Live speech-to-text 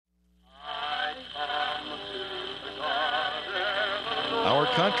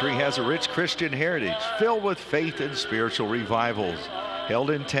country has a rich Christian heritage filled with faith and spiritual revivals,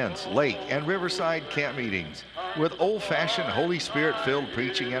 held in tents, lake, and riverside camp meetings with old-fashioned Holy Spirit-filled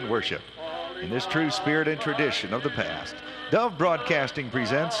preaching and worship. In this true spirit and tradition of the past, Dove Broadcasting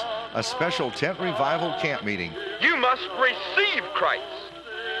presents a special tent revival camp meeting. You must receive Christ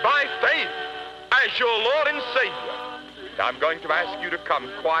by faith as your Lord and Savior. I'm going to ask you to come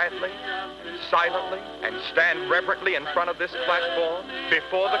quietly, silently, and stand reverently in front of this platform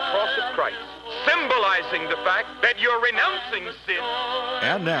before the cross of Christ, symbolizing the fact that you're renouncing sin.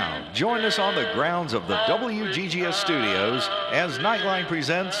 And now, join us on the grounds of the WGGS studios as Nightline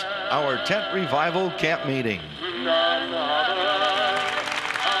presents our Tent Revival Camp Meeting.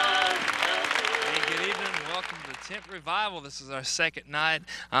 Tent Revival. This is our second night.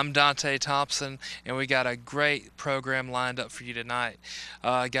 I'm Dante Thompson, and we got a great program lined up for you tonight.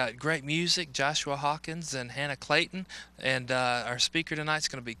 Got great music, Joshua Hawkins and Hannah Clayton, and our speaker tonight is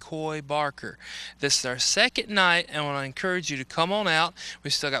going to be Coy Barker. This is our second night, and I want to encourage you to come on out. We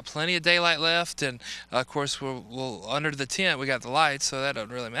still got plenty of daylight left, and of course we'll under the tent we got the lights, so that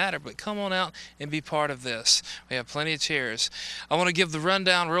doesn't really matter, but come on out and be part of this. We have plenty of chairs. I want to give the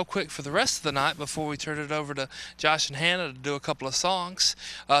rundown real quick for the rest of the night before we turn it over to Josh and Hannah to do a couple of songs.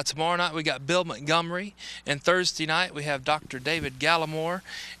 Tomorrow night we got Bill Montgomery, and Thursday night we have Dr. David Gallimore,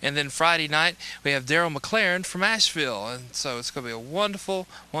 and then Friday night we have Daryl McLaren from Asheville. And so it's going to be a wonderful,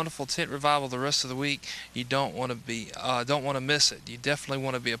 wonderful tent revival the rest of the week. You don't want to miss it. You definitely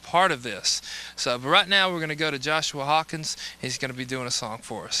want to be a part of this. So, but right now we're going to go to Joshua Hawkins. He's going to be doing a song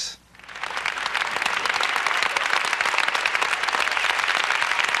for us.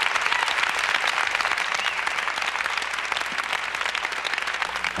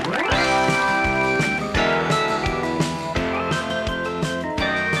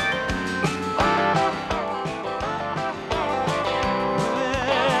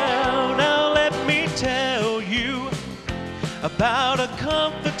 About a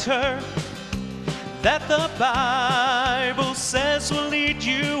comforter that the Bible says will lead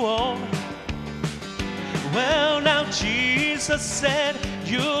you on. Well, now Jesus said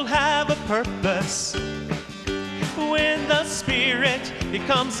you'll have a purpose when the Spirit, He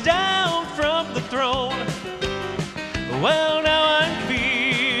comes down from the throne. Well, now I'm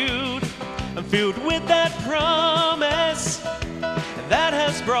filled with that promise that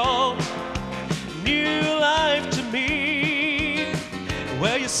has brought new life to me.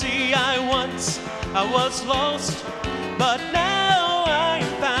 Well, you see, I was lost, but now I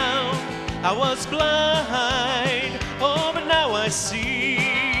am found. I was blind, oh, but now I see.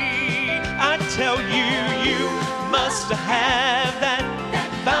 I tell you, you must have that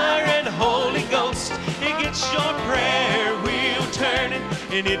fire and Holy Ghost. It gets your prayer wheel turning,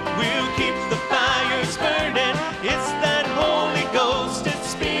 and it will keep the fires burning. It's that Holy Ghost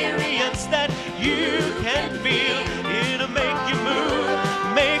experience that you can feel. It'll make you move,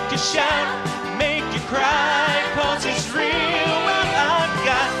 make you shout, make you cry, 'cause it's real. Well, I've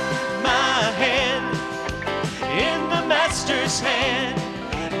got my hand in the Master's hand.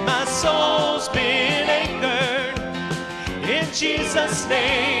 My soul's been anchored in Jesus'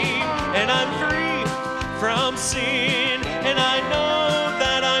 name, and I'm free from sin, and I know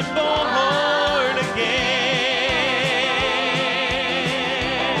that I'm born again.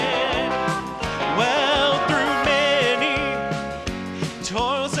 Well, through many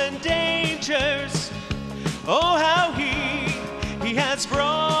toils and dangers, oh, how He has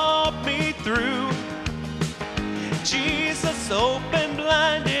brought me through. Jesus opened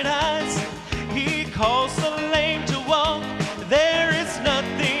blinded eyes. He calls the lame to walk. There is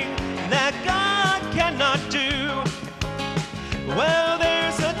nothing that God cannot do. Well,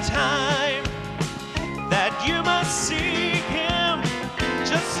 there's a time that you must seek Him.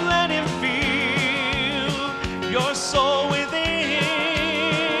 Just let Him feel your soul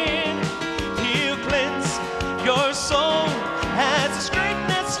within. He'll cleanse your soul as His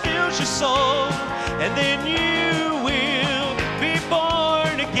greatness fills your soul, and then you will be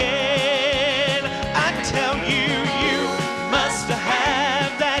born again. I tell you, you must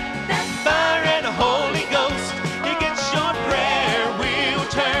have that fire and Holy Ghost. It gets your prayer wheel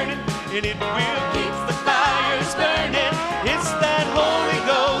turning, and it will keep the fires burning. It's that Holy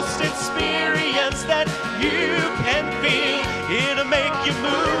Ghost experience that you can feel. It'll make you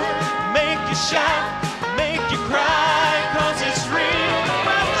move, make you shout, make you cry, 'cause it's real.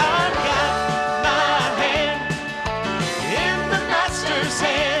 Well, I've got my hand in the Master's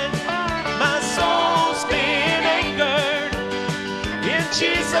hand. My soul's been anchored in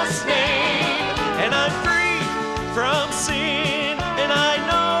Jesus' name, and I'm free from sin, and I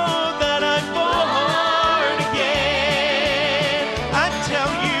know that I'm born again. I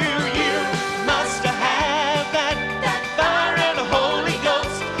tell you,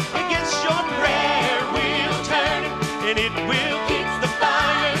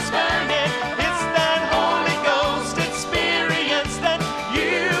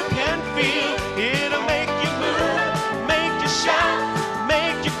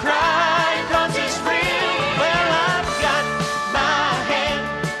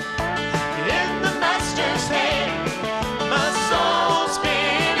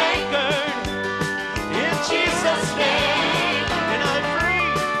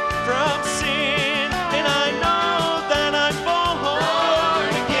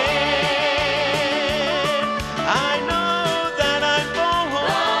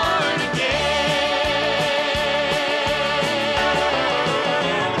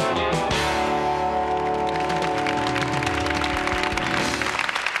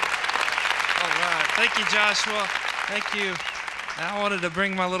 Thank you, Joshua. Thank you. I wanted to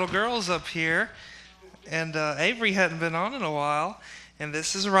bring my little girls up here, and Avery hadn't been on in a while, and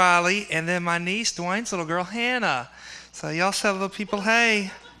this is Riley, and then my niece, Dwayne's little girl, Hannah. So y'all say little people,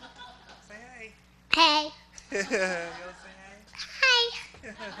 hey. Say hey. Hey.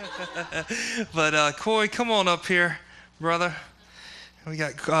 Hi. But Coy, come on up here, brother. We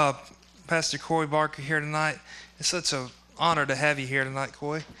got Pastor Coy Barker here tonight. It's such an honor to have you here tonight,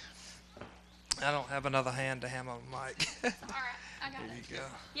 Coy. I don't have another hand to hand on the mic. All right, I got it. There you go.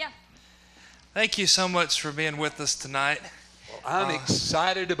 Yeah. Thank you so much for being with us tonight. Well, I'm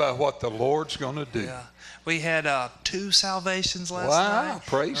excited about what the Lord's going to do. Yeah. We had 2 salvations last Wow, night.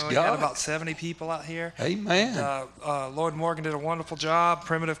 praise We God. had about 70 people out here. Amen. Lloyd Morgan did a wonderful job.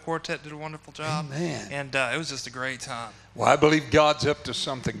 Primitive Quartet did a wonderful job. Amen. And it was just a great time. Well, I believe God's up to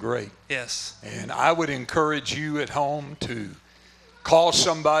something great. Yes. And I would encourage you at home to call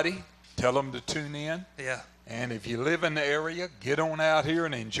somebody, tell them to tune in. Yeah. And if you live in the area, get on out here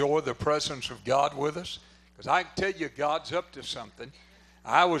and enjoy the presence of God with us. Because I can tell you, God's up to something.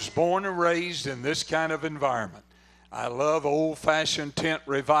 I was born and raised in this kind of environment. I love old-fashioned tent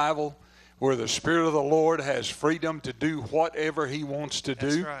revival where the Spirit of the Lord has freedom to do whatever He wants to do.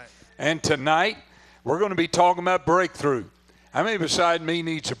 That's right. And tonight, we're going to be talking about breakthrough. How many beside me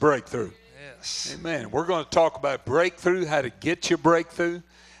needs a breakthrough? Yes. Amen. We're going to talk about breakthrough, how to get your breakthrough,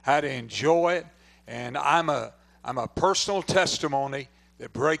 how to enjoy it. And I'm a personal testimony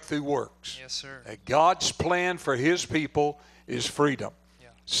that breakthrough works. Yes, sir. That God's plan for His people is freedom. Yeah.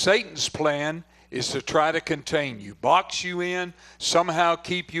 Satan's plan is to try to contain you, box you in, somehow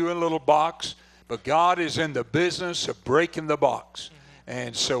keep you in a little box. But God is in the business of breaking the box. Mm-hmm.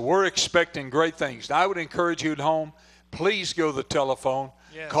 And so we're expecting great things. Now, I would encourage you at home, please go to the telephone.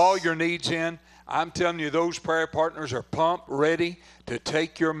 Yes. Call your needs in. I'm telling you, those prayer partners are pumped, ready to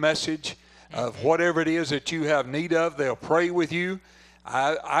take your message of whatever it is that you have need of. They'll pray with you.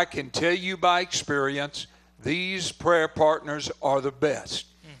 I can tell you by experience, these prayer partners are the best.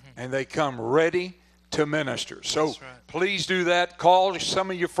 And they come ready to minister. So That's right. Please do that. Call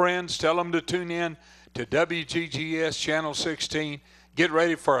some of your friends. Tell them to tune in to WGGS Channel 16. Get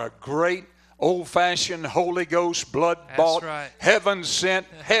ready for a great old-fashioned Holy Ghost, blood-bought, right. heaven-sent,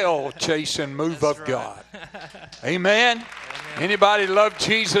 hell-chasing move That's of right. God. Amen? Amen. Anybody love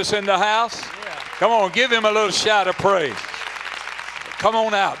Jesus in the house? Yeah. Come on, give Him a little shout of praise. Come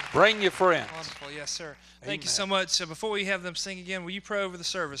on out. Bring your friends. Wonderful. Yes, sir. Thank Amen. you so much. Before we have them sing again, will you pray over the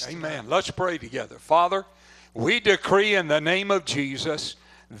service tonight? Amen. Let's pray together. Father, we decree in the name of Jesus,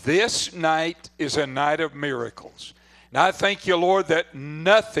 this night is a night of miracles. And I thank you, Lord, that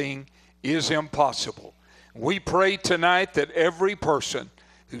nothing is impossible. We pray tonight that every person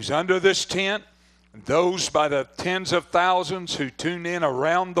who's under this tent, those by the tens of thousands who tune in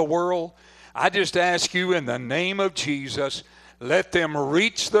around the world, I just ask you in the name of Jesus, let them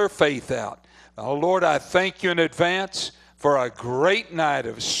reach their faith out. Oh, Lord, I thank you in advance for a great night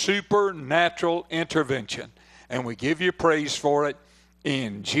of supernatural intervention. And we give you praise for it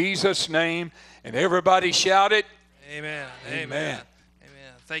in Jesus' name. And everybody shout it. Amen. Amen. Amen.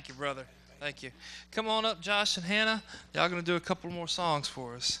 Amen. Thank you, brother. Thank you. Come on up, Josh and Hannah. Y'all going to do a couple more songs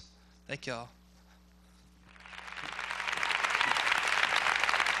for us. Thank y'all.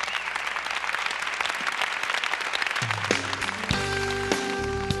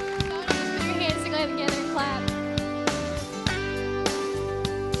 Put your hands together and clap.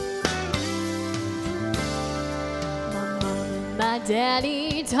 My mom and my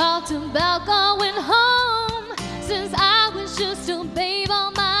daddy talked about going home since I was just a babe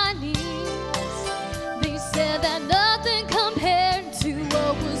on my knees. They said that nothing compared to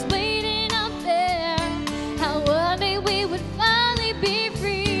what was waiting out there, how one day we would finally be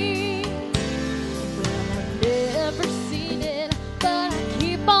free. Well, I've never seen it, but I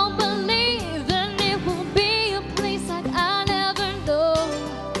keep on believing it will be a place like I never know.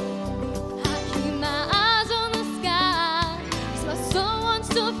 I keep my eyes on the sky, 'cause my soul wants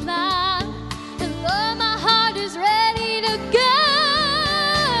to fly, and Lord, my heart is ready to go.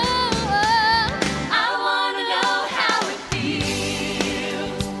 I wanna know how it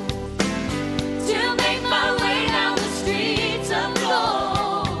feels to make my way down the streets of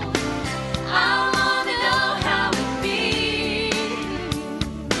gold. I wanna know how it feels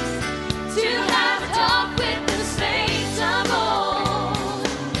to have a talk with the saints of old.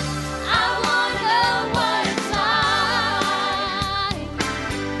 I wanna know what it's like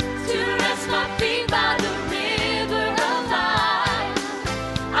to rest my feet by the river of life.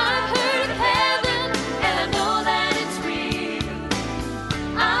 I've heard of heaven and I know that it's real.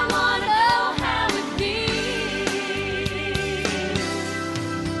 I wanna know how it feels.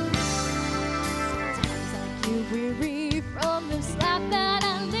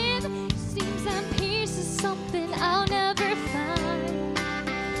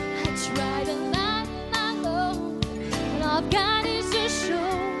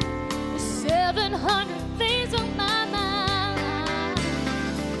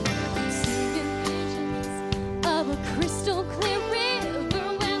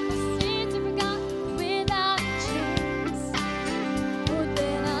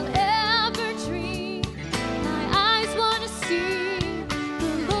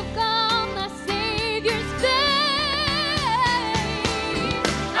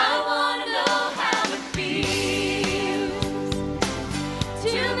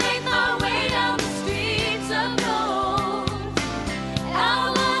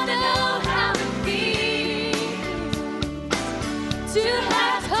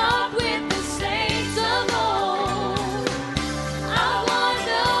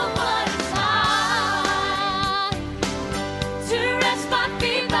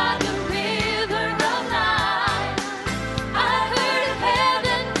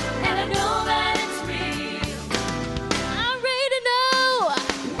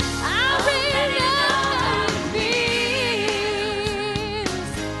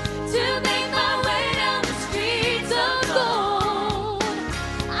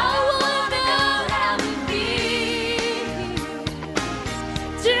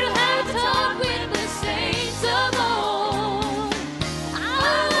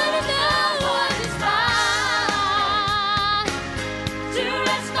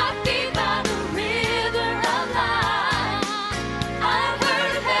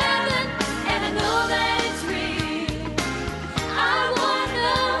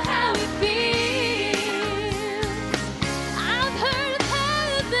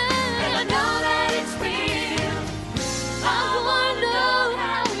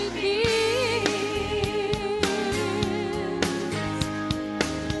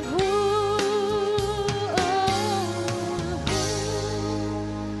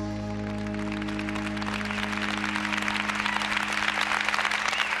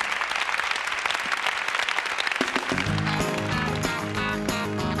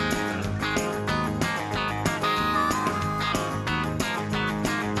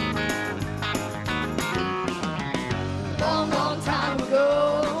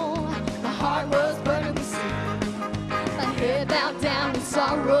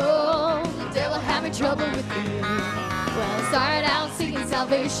 having trouble with me. Well, I started out seeking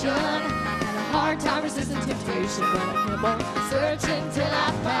salvation, had a hard time resisting temptation, but I kept on searching till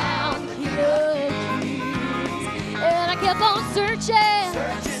I found the King of Kings. And I kept on searching,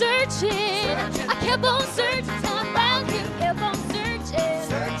 searching. I kept on searching till I found Him. Kept on searching,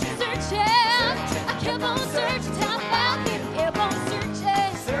 searching. I kept on searching till I found Him. Kept on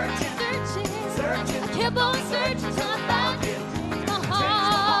searching, searching. I kept on searching till I found Him. Changed my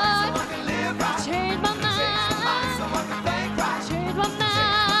heart, changed my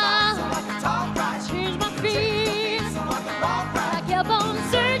mind, changed my feet. I kept on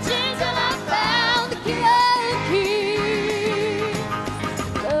searching till I found the King of Kings.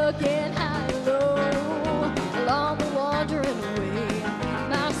 Looking high and low along the wandering way,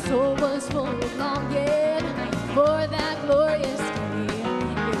 my soul was full of longing for that glorious day.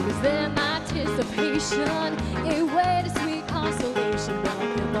 It was then my anticipation, a way to sweet consolation. But I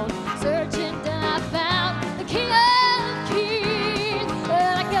kept on searching till I found the King of Kings.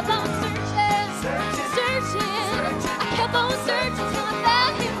 Well, I kept on searching, searching. I kept on searching till I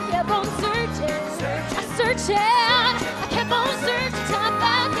found Him. Kept on searching, searching. I kept on searching till I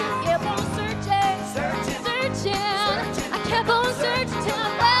found Him. Kept on searching, searching. I kept on searching till I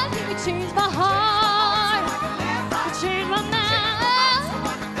found Him. He changed my heart, He changed my mind.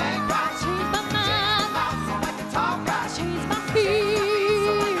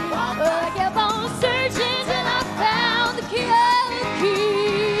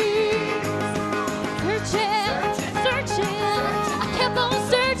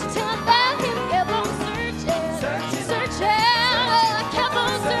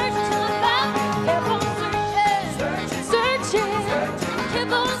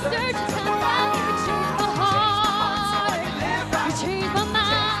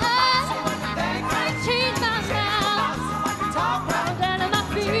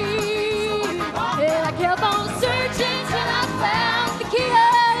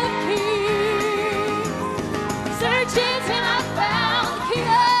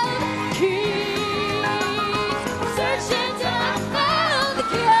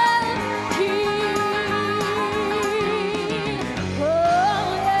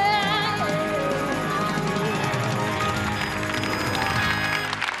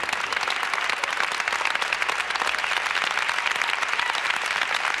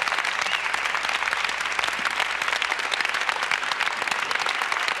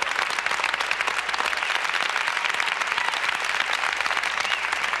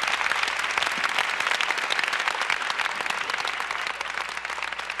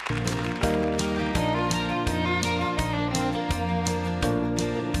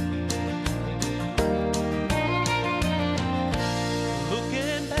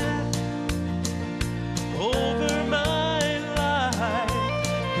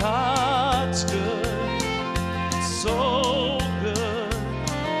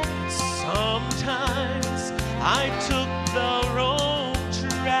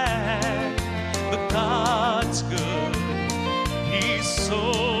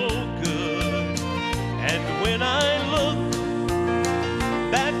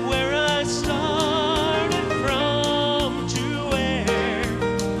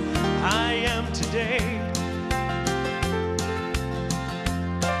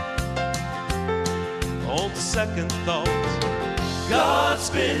 Second thought, God's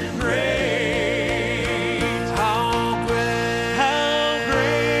been great. How great, how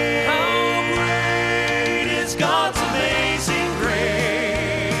great, how great is God's amazing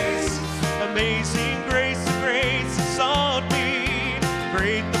grace. Amazing grace, the grace that sought me.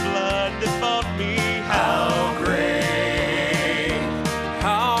 Great the blood that bought me. How great,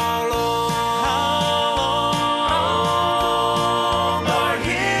 how long are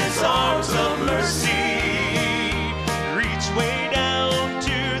His arms of mercy. Way down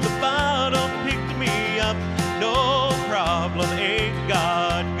to the bottom, picked me up, no problem, ain't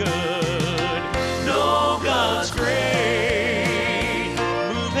God good? No, God's great.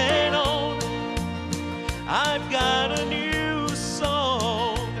 Moving on, I've got a new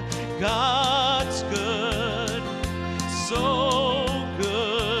song. God's good, so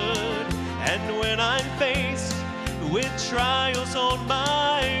good. And when I'm faced with trials on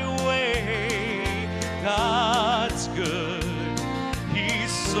my way, God's good.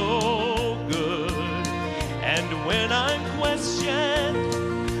 So good. And when I'm questioned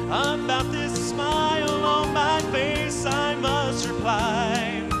about this smile on my face, I must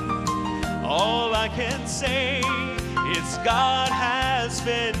reply, all I can say is God has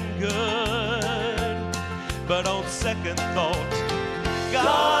been good. But on second thought,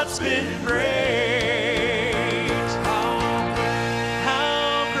 God's been great. How great,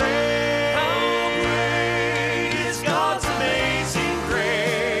 how great, how great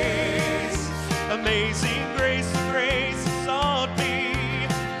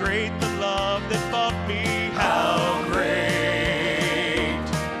great the love that bought me. How great,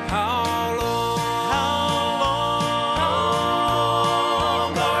 how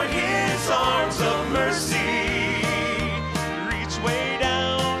long are his arms of mercy. Reach way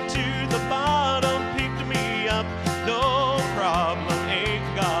down to the bottom, picked me up, no problem,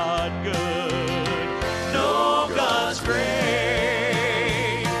 ain't God good? No, God's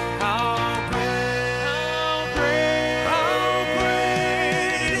great. How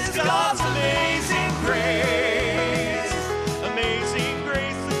great is God's amazing grace. Amazing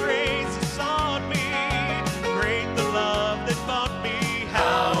grace, the grace that sought me. Great the love that bought me.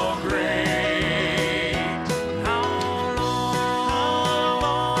 How great, how long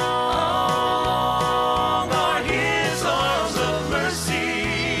are his arms of mercy.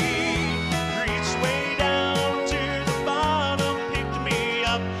 Reached way down to the bottom, picked me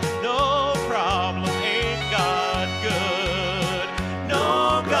up, no problem, ain't God good?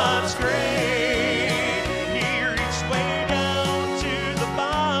 No, God's great. He reached way down to the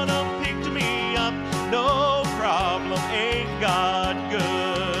bottom, picked me up, no problem, ain't God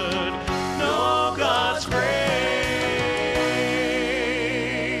good? No, God's great.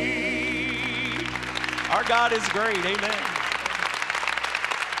 Our God is great, amen.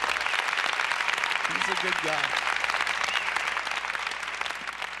 He's a good God.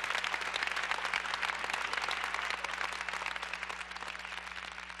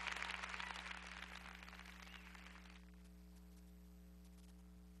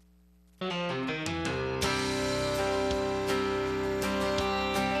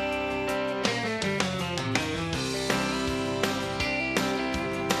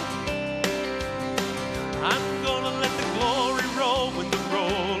 I'm gonna let the glory roll when the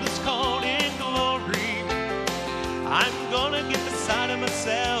roll is called in glory. I'm gonna get beside of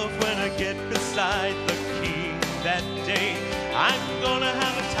myself when I get beside the King that day. I'm gonna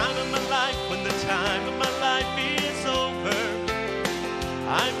have a time of my life when the time of my life is over.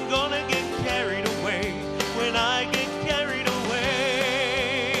 I'm gonna get carried away when I get carried away.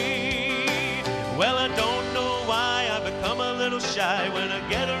 Well, I don't know why I become a little shy when I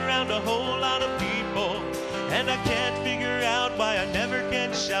get around a whole lot of people. And I can't figure out why I never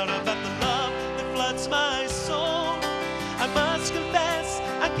can shout about the love that floods my soul. I must confess,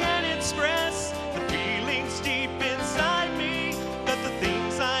 I can't express the feelings deep inside me, but the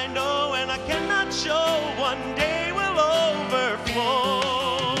things I know and I cannot show one day will overflow.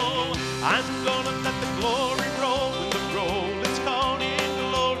 I'm gonna let the glory roll when the roll is called in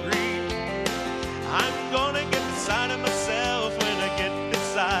glory. I'm gonna get beside of myself when I get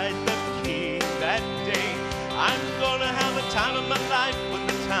beside the King that day. I'm gonna have a time of my life when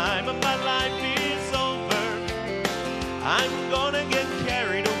the time of my life is over. I'm gonna get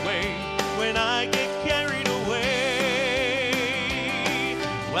carried away when I get carried away.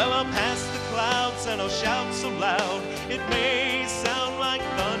 Well, I'll pass the clouds and I'll shout so loud it may sound like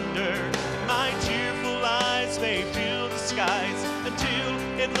thunder. My tearful eyes may fill the skies until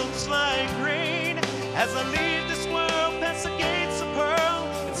it looks like rain. As I leave this world past the gates of pearl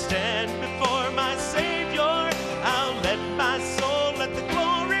and stand before my Savior, I'll let my soul let the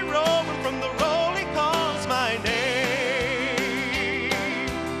glory roll, and from the roll he calls my name.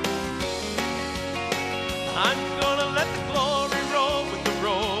 I'm gonna let the glory roll when the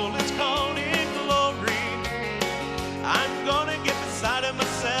roll is called in glory. I'm gonna get beside of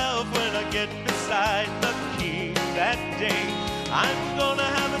myself when I get beside the King that day. I'm gonna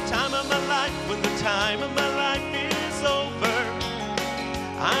have a time of my life when the time of my life is over.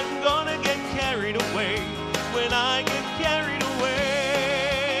 I'm gonna get carried away when I get carried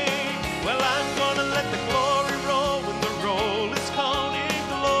away. Well, I'm gonna let the glory roll when the roll is called in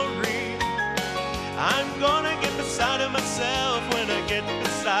glory. I'm gonna get beside of myself when I get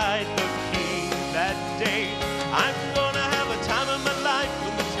beside the King that day. I'm gonna have a time of my life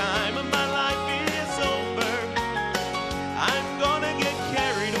when the time of my life is over. I'm gonna get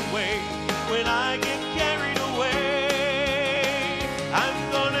carried away when I get carried away.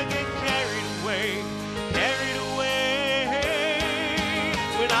 I'm gonna get carried away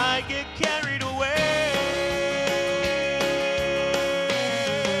when I get carried away.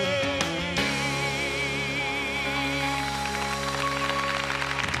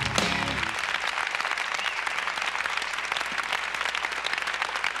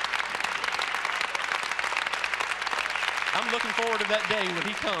 I'm looking forward to that day when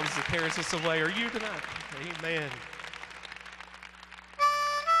he comes to carries us away. Are you tonight? Amen.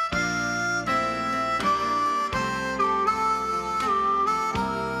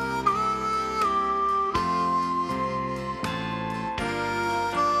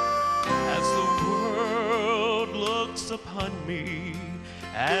 As the world looks upon me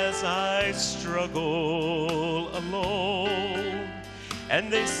as I struggle alone.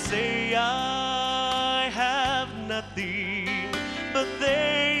 And they say I have nothing, but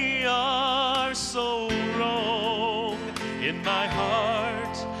they are so wrong. In my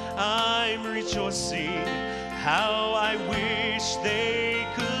heart I'm rejoicing, how I wish they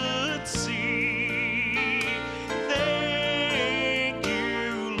could see. Thank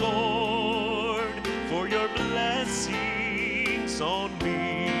you, Lord, for your blessings on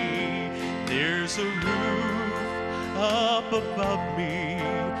me. There's a roof up above me,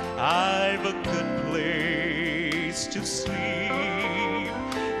 I've a good place to sleep.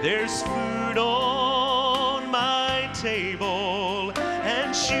 There's food on my table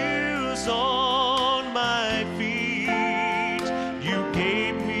and shoes on my feet. You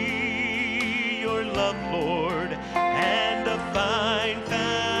gave me your love, Lord, and a fine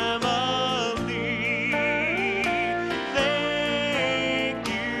family. Thank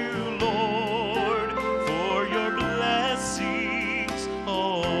you, Lord, for your blessings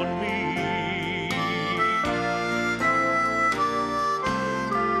on me.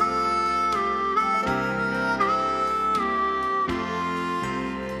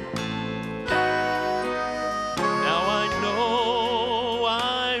 Now I know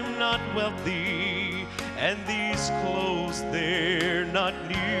I'm not wealthy, and these clothes, they're not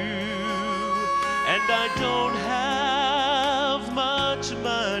new, and I don't have much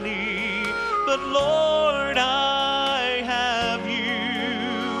money, but Lord, I have you,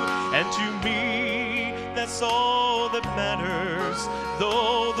 and to me that's all that matters,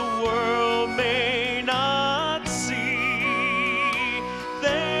 though the world may not see.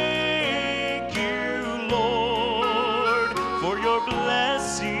 Thank you, Lord, for your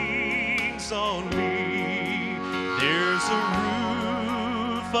blessings on me. There's a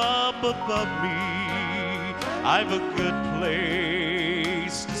roof up above me, I've a good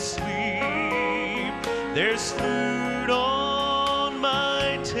place to sleep. There's food on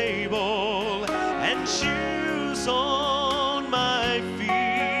my table and shoes on my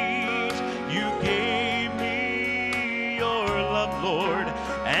feet. You gave me your love, Lord,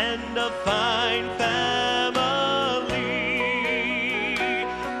 and a fine family.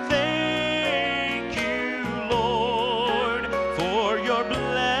 Thank you, Lord, for your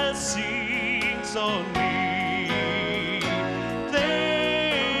blessings on me.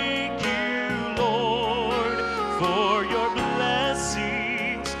 Thank you, Lord, for your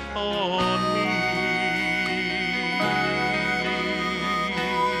blessings on me.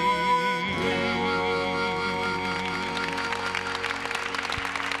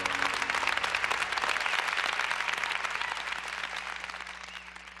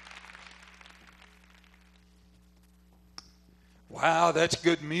 Wow, that's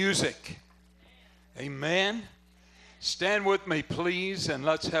good music. Amen. Stand with me, please, and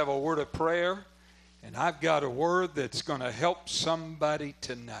let's have a word of prayer. And I've got a word that's going to help somebody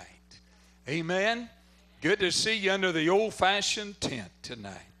tonight. Amen. Good to see you under the old-fashioned tent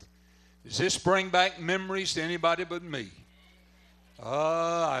tonight. Does this bring back memories to anybody but me?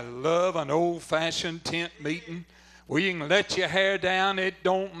 I love an old-fashioned tent meeting where you can let your hair down. It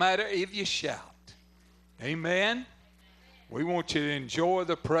don't matter if you shout. Amen. We want you to enjoy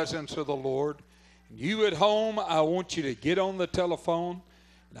the presence of the Lord. You at home, I want you to get on the telephone,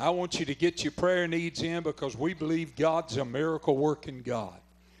 and I want you to get your prayer needs in, because we believe God's a miracle-working God.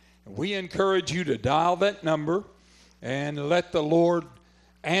 And we encourage you to dial that number and let the Lord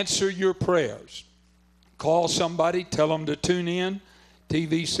answer your prayers. Call somebody, tell them to tune in,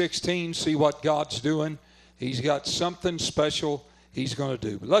 TV 16, see what God's doing. He's got something special He's going to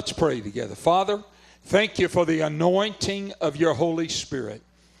do. But let's pray together. Father, thank you for the anointing of your Holy Spirit.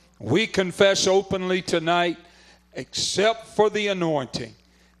 We confess openly tonight, except for the anointing,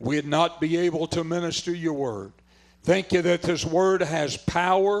 we'd not be able to minister your word. Thank you that this word has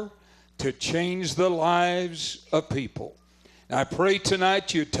power to change the lives of people. And I pray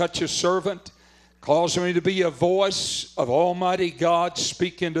tonight you touch a servant, cause me to be a voice of Almighty God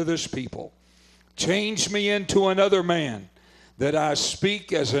speaking to this people. Change me into another man, that I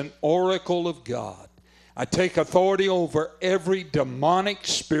speak as an oracle of God. I take authority over every demonic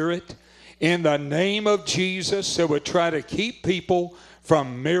spirit in the name of Jesus that would try to keep people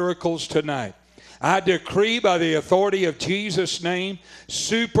from miracles tonight. I decree by the authority of Jesus' name,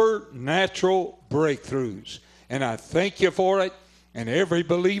 supernatural breakthroughs. And I thank you for it. And every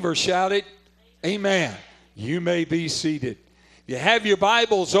believer shouted, amen. You may be seated. If you have your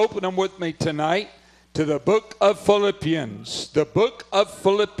Bibles, open them with me tonight to the book of Philippians. The book of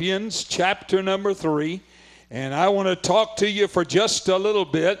Philippians, chapter number 3. And I want to talk to you for just a little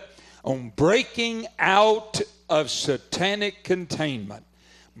bit on breaking out of satanic containment.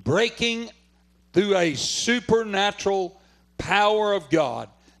 breaking through a supernatural power of God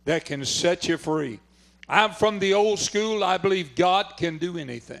that can set you free. I'm from the old school. I believe God can do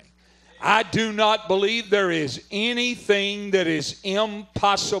anything. I do not believe there is anything that is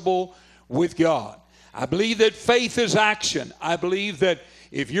impossible with God. I believe that faith is action. I believe that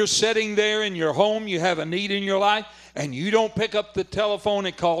if you're sitting there in your home, you have a need in your life, and you don't pick up the telephone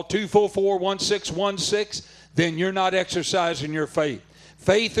and call 244-1616, then you're not exercising your faith.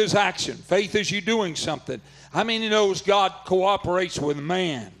 Faith is action. Faith is you doing something. How many knows God cooperates with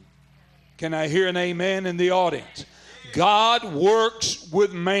man? Can I hear an amen in the audience? God works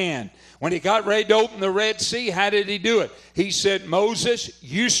with man. When he got ready to open the Red Sea, how did he do it? He said, Moses,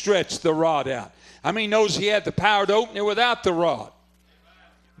 you stretch the rod out. How many knows he had the power to open it without the rod?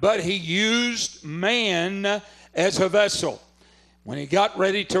 But he used man as a vessel. When he got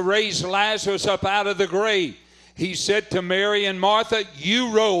ready to raise Lazarus up out of the grave, he said to Mary and Martha,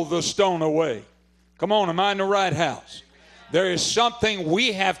 you roll the stone away. Come on, am I in the right house? There is something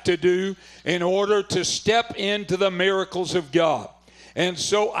we have to do in order to step into the miracles of God. And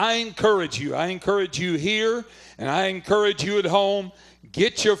so I encourage you here, and I encourage you at home,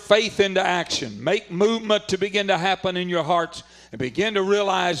 get your faith into action. Make movement to begin to happen in your hearts, and begin to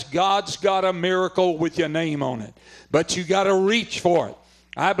realize God's got a miracle with your name on it. But you got to reach for it.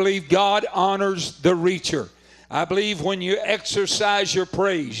 I believe God honors the reacher. I believe when you exercise your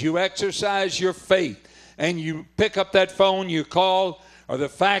praise, you exercise your faith, and you pick up that phone, you call, or the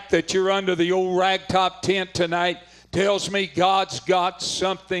fact that you're under the old ragtop tent tonight tells me God's got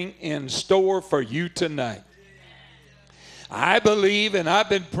something in store for you tonight. I believe, and I've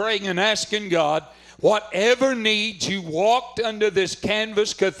been praying and asking God, whatever needs you walked under this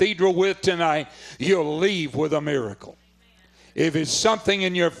canvas cathedral with tonight, you'll leave with a miracle. If it's something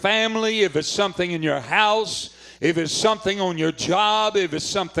in your family, if it's something in your house, if it's something on your job, if it's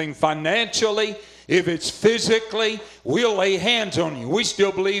something financially, if it's physically, we'll lay hands on you. We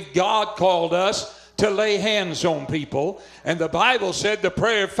still believe God called us to lay hands on people. And the Bible said the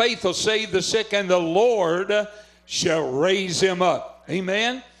prayer of faith will save the sick, and the Lord shall raise him up.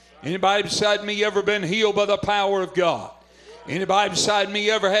 Amen? Anybody beside me ever been healed by the power of God? Anybody beside me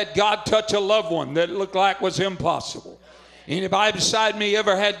ever had God touch a loved one that looked like was impossible? Anybody beside me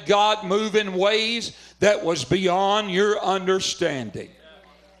ever had God move in ways that was beyond your understanding?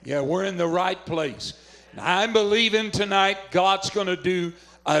 Yeah, we're in the right place. And I'm believing tonight God's going to do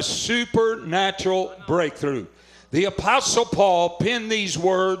a supernatural breakthrough. The Apostle Paul penned these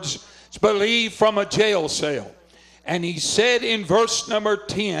words, it's believed, from a jail cell. And he said in verse number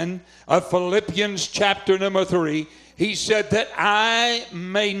 10 of Philippians chapter number 3, he said that I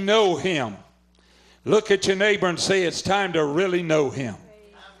may know him. Look at your neighbor and say, it's time to really know him.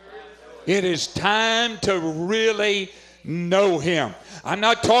 It is time to really know him. I'm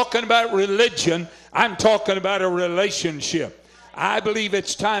not talking about religion. I'm talking about a relationship. I believe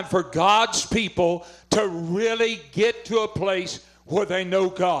it's time for God's people to really get to a place where they know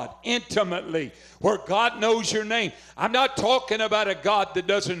God intimately, where God knows your name. I'm not talking about a God that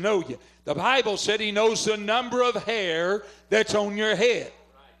doesn't know you. The Bible said he knows the number of hair that's on your head.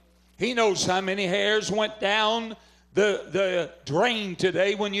 He knows how many hairs went down the drain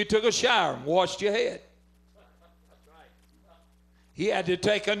today when you took a shower and washed your head. He had to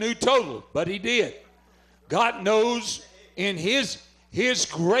take a new total, but he did. God knows in his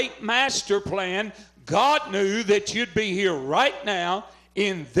great master plan, God knew that you'd be here right now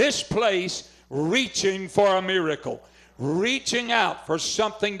in this place reaching for a miracle, reaching out for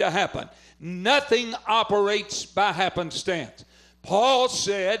something to happen. Nothing operates by happenstance. Paul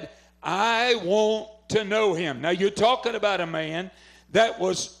said, I want to know him. Now you're talking about a man that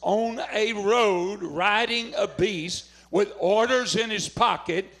was on a road riding a beast with orders in his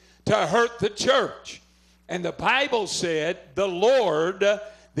pocket to hurt the church. And the Bible said the Lord,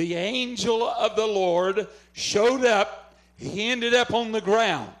 the angel of the Lord, showed up. He ended up on the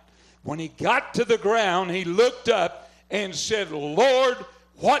ground. When he got to the ground, he looked up and said, Lord,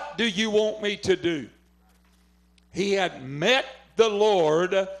 what do you want me to do? He had met the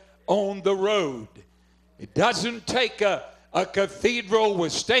Lord on the road. It doesn't take a cathedral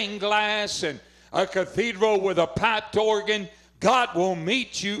with stained glass and a cathedral with a piped organ. God will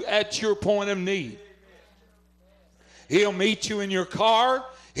meet you at your point of need. He'll meet you in your car.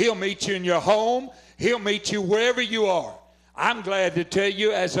 He'll meet you in your home. He'll meet you wherever you are. I'm glad to tell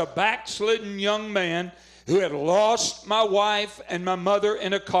you, as a backslidden young man who had lost my wife and my mother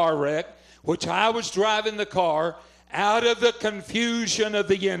in a car wreck, which I was driving the car, out of the confusion of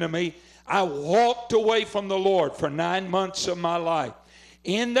the enemy, I walked away from the Lord for 9 months of my life.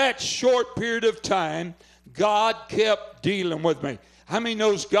 In that short period of time, God kept dealing with me. How many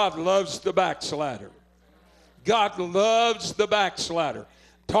knows God loves the backslider? God loves the backslider.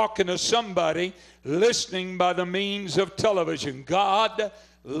 Talking to somebody listening by the means of television. God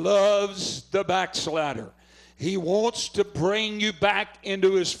loves the backslider. He wants to bring you back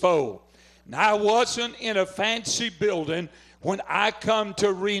into his fold. Now, I wasn't in a fancy building when I come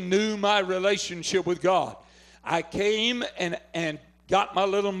to renew my relationship with God. I came and got my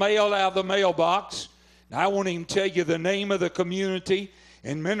little mail out of the mailbox. Now, I won't even tell you the name of the community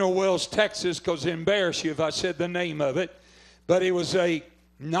in Mineral Wells, Texas, because it embarrass you if I said the name of it. But it was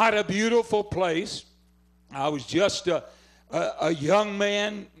not a beautiful place. I was just a young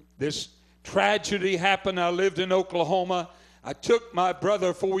man. This tragedy happened. I lived in Oklahoma. I took my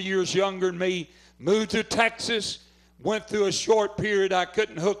brother 4 years younger than me, moved to Texas, went through a short period. I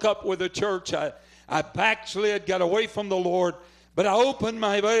couldn't hook up with a church. I backslid, got away from the Lord. But I opened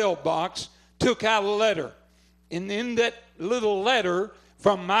my mailbox, took out a letter. And in that little letter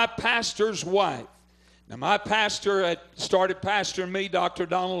from my pastor's wife. Now, my pastor had started pastoring me, Dr.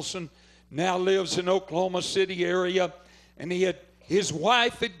 Donaldson, now lives in Oklahoma City area. And his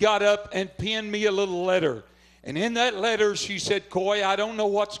wife had got up and penned me a little letter. And in that letter, she said, Coy, I don't know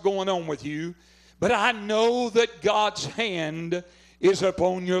what's going on with you, but I know that God's hand is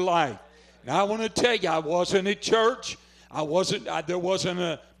upon your life. Now, I want to tell you, I wasn't at church. There wasn't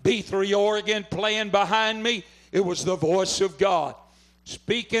a B3 organ playing behind me. It was the voice of God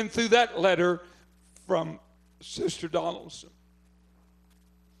speaking through that letter from Sister Donaldson.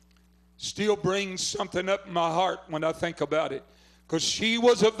 Still brings something up in my heart when I think about it, because she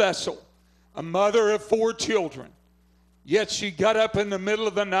was a vessel, a mother of 4 children. Yet she got up in the middle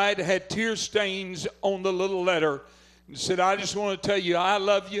of the night, had tear stains on the little letter, and said, I just want to tell you I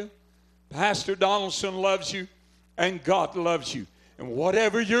love you, Pastor Donaldson loves you, and God loves you. And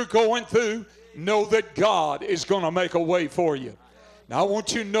whatever you're going through, know that God is going to make a way for you. Now, I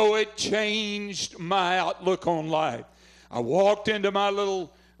want you to know it changed my outlook on life. I walked into my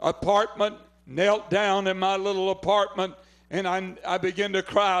little apartment, knelt down in my little apartment, and I began to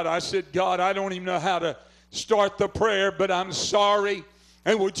cry. I said, God, I don't even know how to start the prayer, but I'm sorry,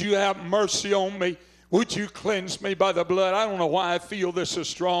 and would you have mercy on me? Would you cleanse me by the blood? I don't know why I feel this is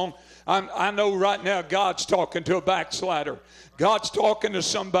strong. I know right now God's talking to a backslider. God's talking to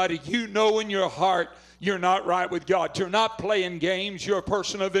somebody. You know in your heart you're not right with God. You're not playing games. You're a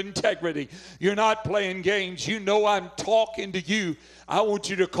person of integrity. You're not playing games. You know I'm talking to you. I want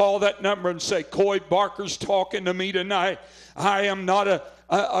you to call that number and say, Coy Barker's talking to me tonight. I am not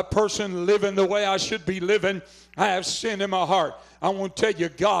a person living the way I should be living. I have sin in my heart. I want to tell you,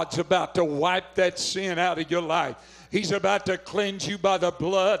 God's about to wipe that sin out of your life. He's about to cleanse you by the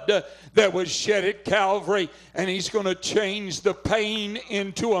blood that was shed at Calvary, and he's going to change the pain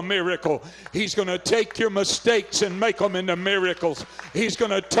into a miracle. He's going to take your mistakes and make them into miracles. He's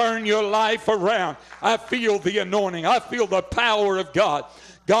going to turn your life around. I feel the anointing. I feel the power of God.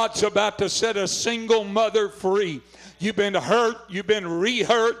 God's about to set a single mother free. You've been hurt. You've been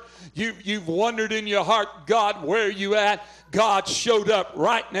re-hurt. You've wondered in your heart, God, where are you at? God showed up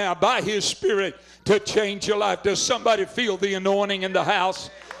right now by his Spirit to change your life. Does somebody feel the anointing in the house?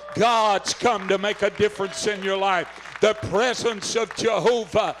 God's come to make a difference in your life. The presence of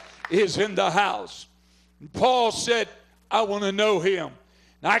Jehovah is in the house. Paul said, I want to know him.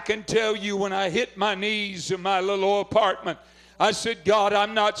 And I can tell you, when I hit my knees in my little apartment, I said, God,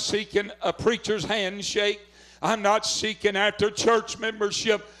 I'm not seeking a preacher's handshake. I'm not seeking after church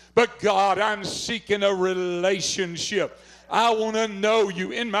membership. But God, I'm seeking a relationship. I want to know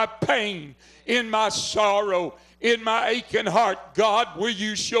you in my pain, in my sorrow, in my aching heart. God, will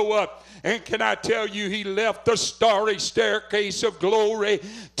you show up? And can I tell you, he left the starry staircase of glory,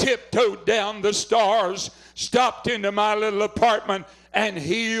 tiptoed down the stars, stopped into my little apartment, and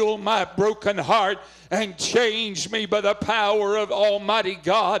healed my broken heart and changed me by the power of Almighty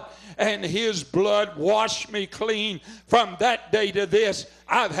God. And his blood washed me clean. From that day to this,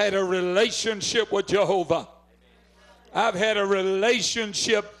 I've had a relationship with Jehovah. I've had a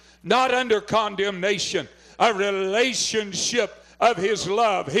relationship not under condemnation, a relationship of his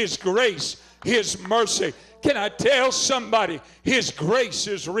love, his grace, his mercy. Can I tell somebody, his grace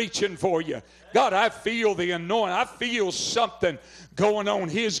is reaching for you? God, I feel the anointing. I feel something going on.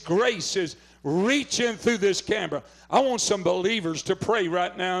 His grace is reaching through this camera. I want some believers to pray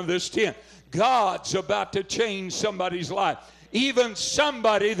right now in this tent. God's about to change somebody's life. Even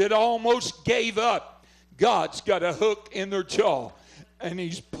somebody that almost gave up. God's got a hook in their jaw, and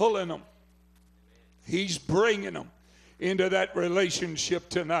he's pulling them. He's bringing them into that relationship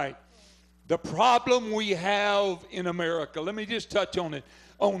tonight. The problem we have in America, let me just touch on it,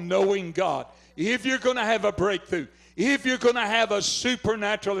 on knowing God. If you're going to have a breakthrough, if you're going to have a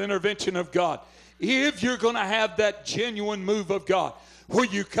supernatural intervention of God, if you're going to have that genuine move of God, where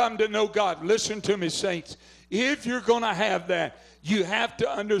you come to know God, listen to me, saints, if you're going to have that, you have to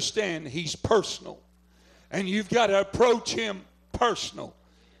understand He's personal. And you've got to approach Him personal.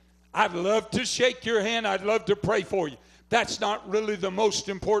 I'd love to shake your hand. I'd love to pray for you. That's not really the most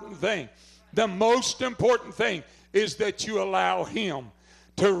important thing. The most important thing is that you allow Him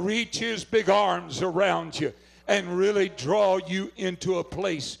to reach His big arms around you and really draw you into a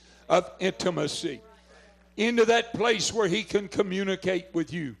place of intimacy, into that place where He can communicate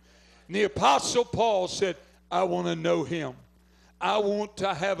with you. And the Apostle Paul said, I want to know Him. I want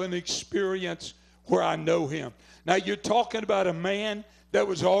to have an experience where I know Him. Now you're talking about a man that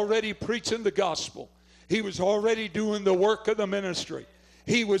was already preaching the gospel. He was already doing the work of the ministry.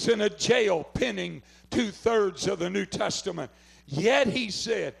 He was in a jail penning 2/3 of the New Testament. Yet he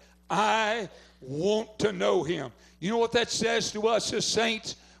said, I want to know Him. You know what that says to us as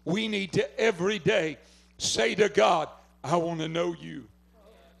saints? We need to every day say to God, I want to know You.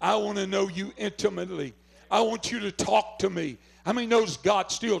 I want to know You intimately. I want You to talk to me. How many knows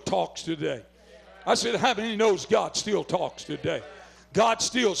God still talks today? I said, how many knows God still talks today? God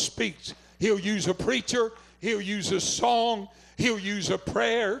still speaks. He'll use a preacher. He'll use a song. He'll use a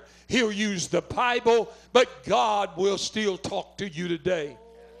prayer. He'll use the Bible. But God will still talk to you today.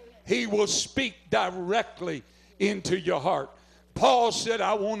 He will speak directly into your heart. Paul said,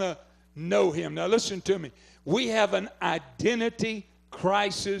 I want to know Him. Now listen to me. We have an identity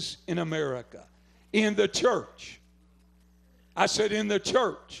crisis in America, in the church. I said in the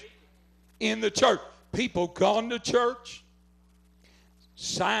church. In the church. People gone to church,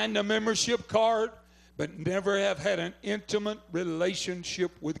 signed a membership card, but never have had an intimate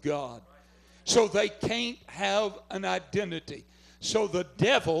relationship with God. So they can't have an identity. So the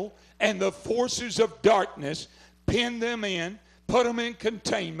devil and the forces of darkness pin them in, put them in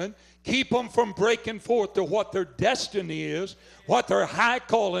containment, keep them from breaking forth to what their destiny is, what their high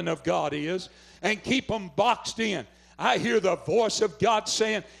calling of God is, and keep them boxed in. I hear the voice of God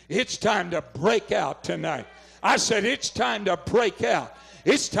saying, it's time to break out tonight. I said, it's time to break out.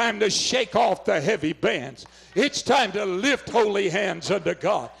 It's time to shake off the heavy bands. It's time to lift holy hands unto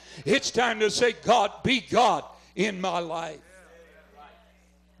God. It's time to say, God, be God in my life.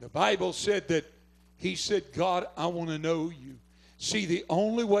 The Bible said that he said, God, I want to know You. See, the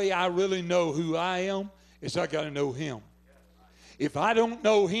only way I really know who I am is I got to know Him. If I don't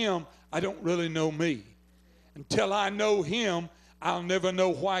know Him, I don't really know me. Until I know Him, I'll never know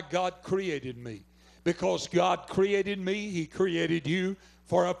why God created me. Because God created me, He created you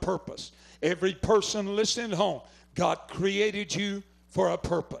for a purpose. Every person listening at home, God created you for a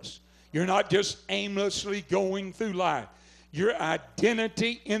purpose. You're not just aimlessly going through life. Your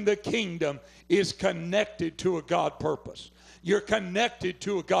identity in the kingdom is connected to a God purpose. You're connected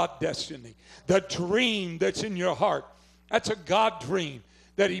to a God destiny. The dream that's in your heart, that's a God dream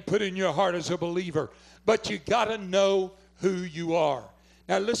that He put in your heart as a believer. But you got to know who you are.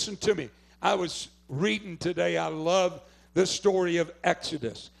 Now listen to me. I was reading today, I love the story of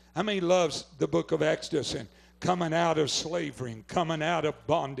Exodus. How many loves the book of Exodus and coming out of slavery and coming out of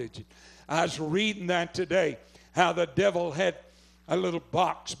bondage? I was reading that today, how the devil had a little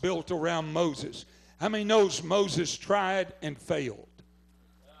box built around Moses. How many knows Moses tried and failed?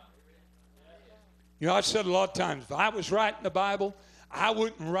 You know, I've said a lot of times, if I was writing the Bible, I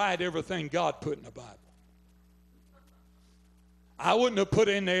wouldn't write everything God put in the Bible. I wouldn't have put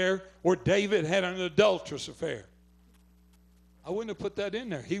in there where David had an adulterous affair. I wouldn't have put that in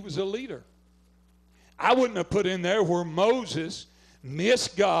there. He was a leader. I wouldn't have put in there where Moses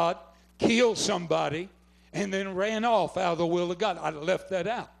missed God, killed somebody, and then ran off out of the will of God. I'd have left that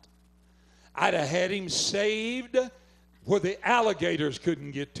out. I'd have had him saved where the alligators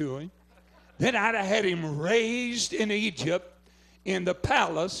couldn't get to him. Then I'd have had him raised in Egypt in the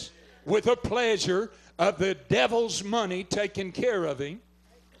palace with the pleasure of the devil's money taking care of him,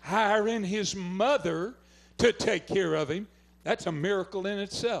 hiring his mother to take care of him. That's a miracle in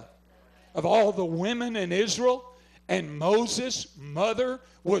itself. Of all the women in Israel, and Moses' mother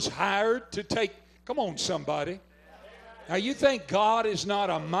was hired to take, come on somebody. Now you think God is not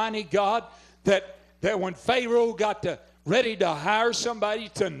a mighty God that when Pharaoh got ready to hire somebody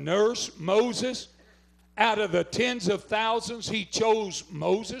to nurse Moses, out of the tens of thousands, he chose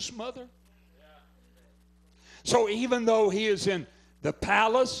Moses' mother? So even though he is in the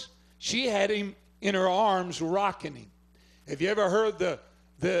palace, she had him in her arms rocking him. Have you ever heard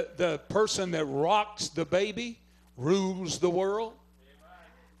the person that rocks the baby rules the world?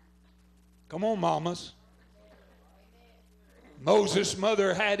 Come on, mamas. Moses'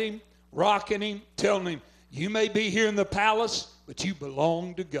 mother had him, rocking him, telling him, You may be here in the palace, but you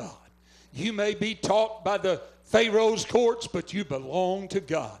belong to God. You may be taught by the Pharaoh's courts, but you belong to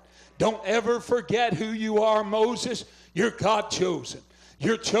God. Don't ever forget who you are, Moses. You're God chosen.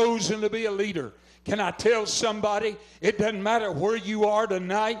 You're chosen to be a leader. Can I tell somebody, it doesn't matter where you are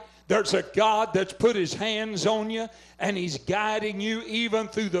tonight, there's a God that's put his hands on you, and he's guiding you even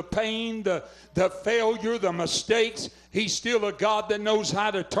through the pain, the failure, the mistakes. He's still a God that knows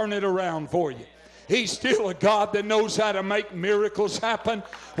how to turn it around for you. He's still a God that knows how to make miracles happen.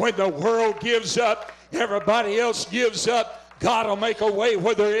 When the world gives up, everybody else gives up, God will make a way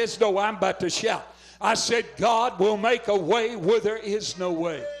where there is no. I'm about to shout. I said, God will make a way where there is no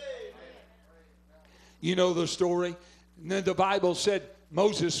way. You know the story. And then the Bible said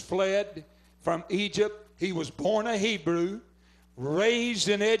Moses fled from Egypt. He was born a Hebrew, raised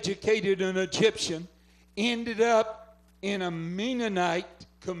and educated an Egyptian, ended up in a Mennonite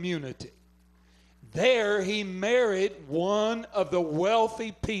community. There he married one of the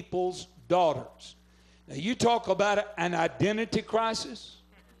wealthy people's daughters. Now you talk about an identity crisis.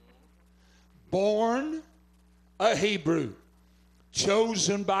 Born a Hebrew,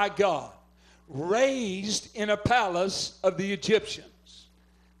 chosen by God, raised in a palace of the Egyptians,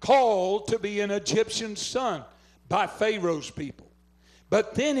 called to be an Egyptian son by Pharaoh's people.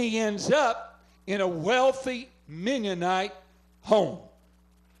 But then he ends up in a wealthy Mennonite home.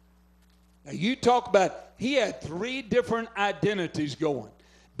 Now you talk about, he had 3 different identities going.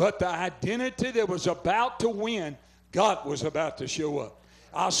 But the identity that was about to win, God was about to show up.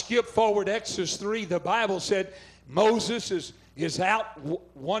 I'll skip forward Exodus 3. The Bible said Moses is out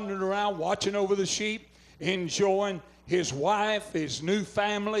wandering around, watching over the sheep, enjoying his wife, his new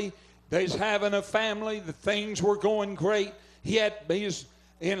family. They's having a family. The things were going great. He was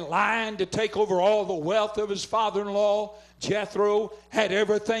in line to take over all the wealth of his father-in-law. Jethro had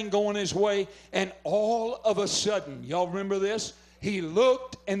everything going his way. And all of a sudden, y'all remember this? He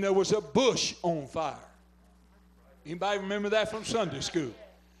looked and there was a bush on fire. Anybody remember that from Sunday school?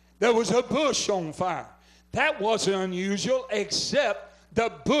 There was a bush on fire. That wasn't unusual, except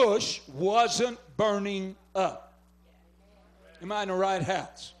the bush wasn't burning up. Am I in the right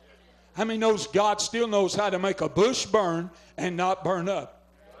house? How many knows God still knows how to make a bush burn and not burn up?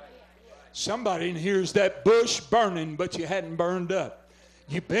 Somebody in here is that bush burning, but you hadn't burned up.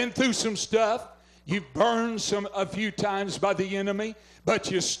 You've been through some stuff. You've burned a few times by the enemy, but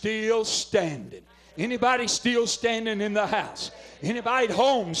you're still standing. Anybody still standing in the house? Anybody at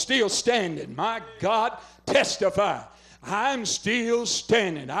home still standing? My God, testify. I'm still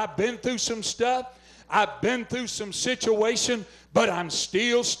standing. I've been through some stuff. I've been through some situation, but I'm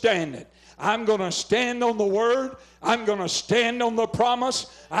still standing. I'm going to stand on the word. I'm going to stand on the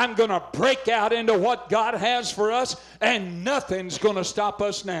promise. I'm going to break out into what God has for us, and nothing's going to stop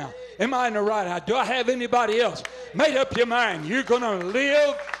us now. Am I in the right eye? Do I have anybody else? Made up your mind. You're going to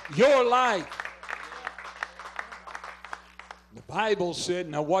live your life. The Bible said,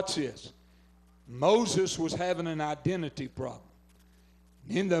 now watch this. Moses was having an identity problem.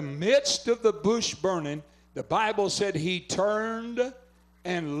 In the midst of the bush burning, the Bible said he turned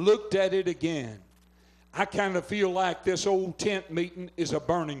and looked at it again. I kind of feel like this old tent meeting is a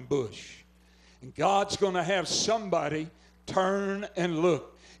burning bush. And God's going to have somebody turn and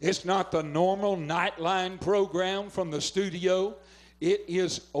look. It's not the normal Nightline program from the studio. It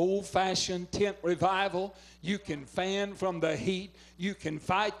is old-fashioned tent revival. You can fan from the heat. You can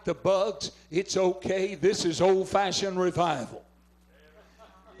fight the bugs. It's okay. This is old-fashioned revival.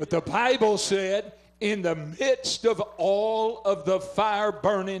 But the Bible said, in the midst of all of the fire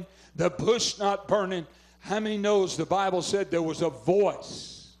burning, the bush not burning, how many knows the Bible said there was a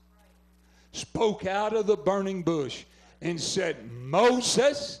voice spoke out of the burning bush and said,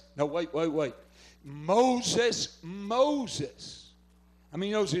 Moses. No, wait. Moses, Moses. How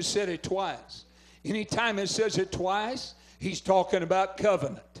many knows it said it twice? Anytime it says it twice, he's talking about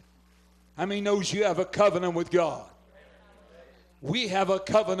covenant. How many knows you have a covenant with God? We have a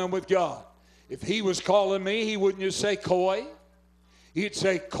covenant with God. If he was calling me, he wouldn't just say Coy. He'd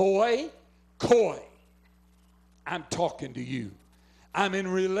say, Coy, I'm talking to you. I'm in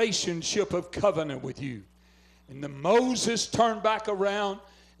relationship of covenant with you. And then Moses turned back around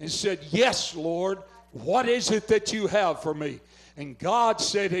and said, yes, Lord, what is it that you have for me? And God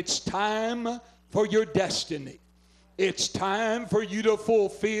said, it's time for your destiny. It's time for you to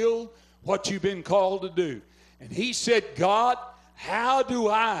fulfill what you've been called to do. And he said, God, how do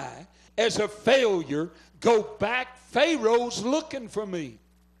I, as a failure, go back? Pharaoh's looking for me.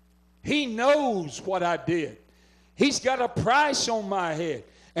 He knows what I did. He's got a price on my head.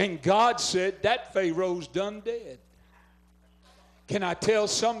 And God said, that Pharaoh's done dead. Can I tell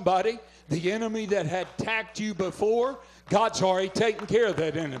somebody The enemy that had attacked you before, God's already taken care of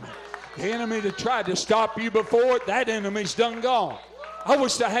that enemy. The enemy that tried to stop you before, that enemy's done gone. I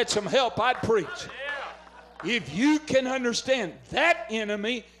wish I had some help, I'd preach. If you can understand, that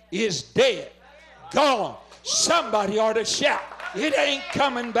enemy is dead, gone. Somebody ought to shout, it ain't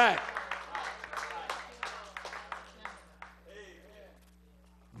coming back.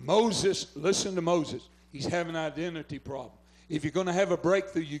 Moses, listen to Moses. He's having an identity problem. If you're going to have a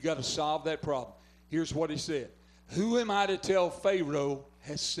breakthrough, you got to solve that problem. Here's what he said. Who am I to tell Pharaoh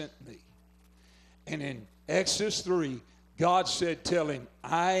has sent me? And in Exodus 3, God said, tell him,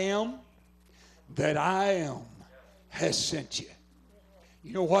 I am that I am has sent you.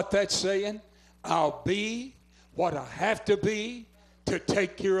 You know what that's saying? I'll be what I have to be to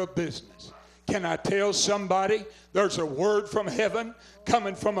take care of business. Can I tell somebody there's a word from heaven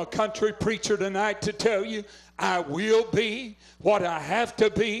coming from a country preacher tonight to tell you, I will be what I have to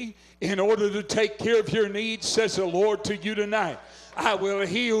be in order to take care of your needs, says the Lord to you tonight. I will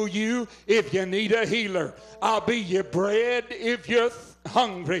heal you if you need a healer. I'll be your bread if you're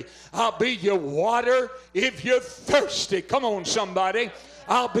hungry. I'll be your water if you're thirsty. Come on, somebody.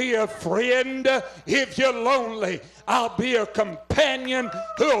 I'll be a friend if you're lonely. I'll be a companion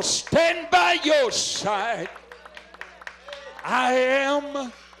who'll stand by your side. I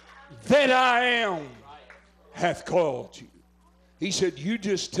am that I am hath called you. He said, you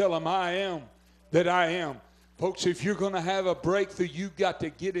just tell him I am that I am. Folks, if you're going to have a breakthrough, you've got to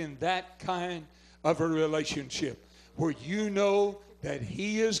get in that kind of a relationship where you know that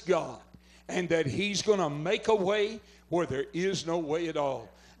he is God and that he's going to make a way where there is no way at all.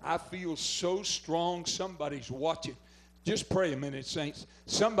 I feel so strong. Somebody's watching. Just pray a minute, saints.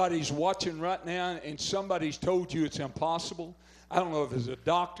 Somebody's watching right now, and somebody's told you it's impossible. I don't know if it's a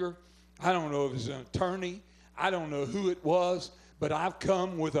doctor. I don't know if it's an attorney. I don't know who it was, but I've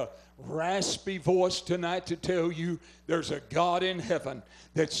come with a raspy voice tonight to tell you there's a God in heaven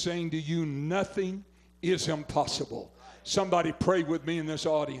that's saying to you, nothing is impossible. Somebody pray with me in this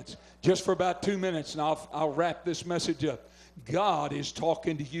audience just for about 2 minutes, and I'll wrap this message up. God is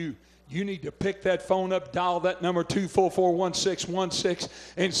talking to you. You need to pick that phone up, dial that number 244-1616,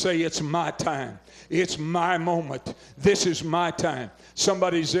 and say, it's my time. It's my moment. This is my time.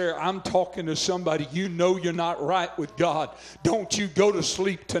 Somebody's there. I'm talking to somebody. You know you're not right with God. Don't you go to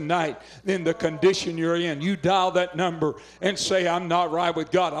sleep tonight in the condition you're in. You dial that number and say, I'm not right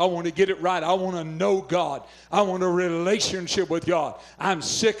with God. I want to get it right. I want to know God. I want a relationship with God. I'm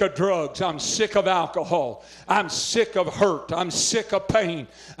sick of drugs. I'm sick of alcohol. I'm sick of hurt. I'm sick of pain.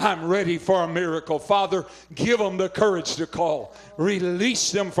 I'm ready for a miracle. Father, give them the courage to call.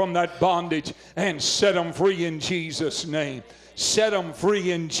 Release them from that bondage and set them free in Jesus' name. Set them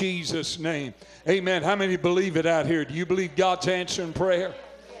free in Jesus' name. Amen. How many believe it out here? Do you believe God's answering prayer?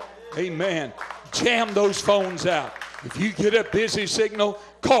 Amen. Jam those phones out. If you get a busy signal,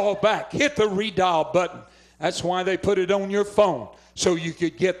 call back. Hit the redial button. That's why they put it on your phone, so you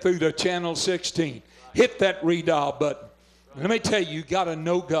could get through to channel 16. Hit that redial button. Let me tell you, you got to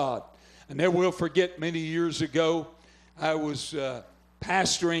know God. I never will forget, many years ago, I was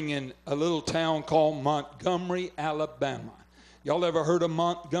pastoring in a little town called Montgomery, Alabama. Y'all ever heard of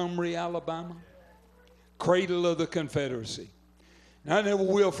Montgomery, Alabama? Cradle of the Confederacy. And I never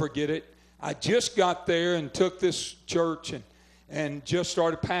will forget it. I just got there and took this church and just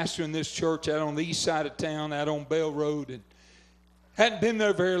started pastoring this church out on the east side of town, out on Bell Road. And hadn't been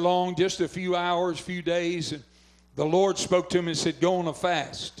there very long, just a few hours, few days. And the Lord spoke to me and said, go on a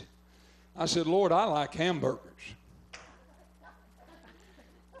fast. I said, Lord, I like hamburgers.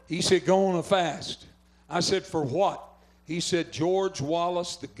 He said, go on a fast. I said, for what? He said, George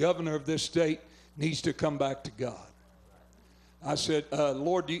Wallace, the governor of this state, needs to come back to God. I said,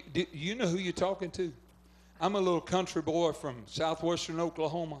 Lord, do you know who you're talking to? I'm a little country boy from southwestern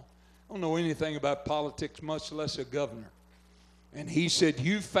Oklahoma. I don't know anything about politics, much less a governor. And he said,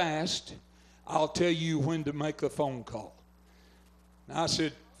 you fast, I'll tell you when to make the phone call. And I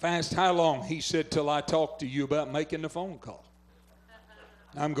said, fast how long? He said, till I talk to you about making the phone call.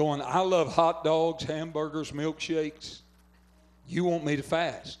 I'm going, I love hot dogs, hamburgers, milkshakes. You want me to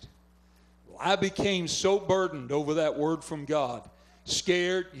fast? Well, I became so burdened over that word from God.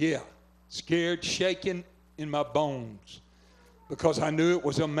 Scared, scared, shaking in my bones. Because I knew it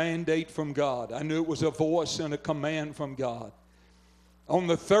was a mandate from God. I knew it was a voice and a command from God. On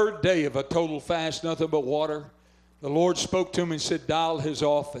the third day of a total fast, nothing but water, the Lord spoke to me and said, dial his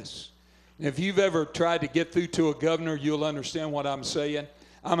office. And if you've ever tried to get through to a governor, you'll understand what I'm saying.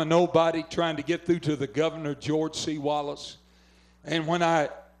 I'm a nobody trying to get through to the governor, George C. Wallace. And when I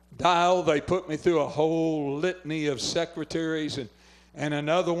dialed, they put me through a whole litany of secretaries. And and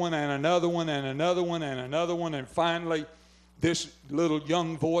another one, and another one, and another one, and another one. And finally, this little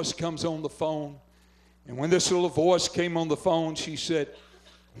young voice comes on the phone. And when this little voice came on the phone, she said,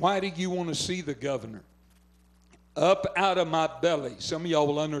 "Why do you want to see the governor?" Up out of my belly. Some of y'all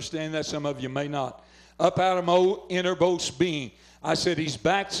will understand that. Some of you may not. Up out of my innermost being, I said, "He's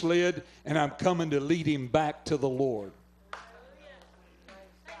backslid, and I'm coming to lead him back to the Lord."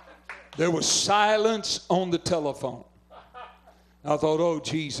 There was silence on the telephone. I thought, "Oh,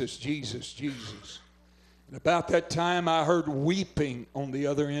 Jesus, Jesus, Jesus." And about that time, I heard weeping on the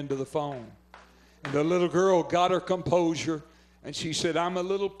other end of the phone. And the little girl got her composure, and she said, "I'm a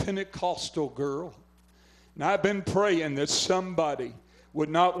little Pentecostal girl. And I've been praying that somebody would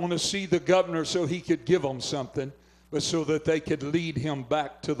not want to see the governor so he could give them something, but so that they could lead him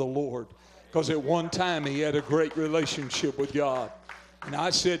back to the Lord. Because at one time he had a great relationship with God." And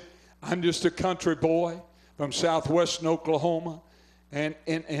I said, "I'm just a country boy from southwestern Oklahoma, and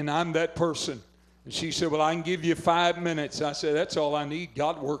I'm that person." And she said, "Well, I can give you 5 minutes." I said, "That's all I need.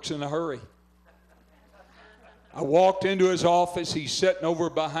 God works in a hurry." I walked into his office. He's sitting over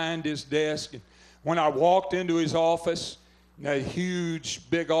behind his desk. And when I walked into his office, that huge,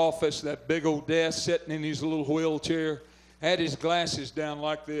 big office, that big old desk, sitting in his little wheelchair, had his glasses down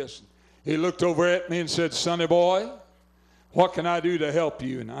like this. He looked over at me and said, "Sonny boy, what can I do to help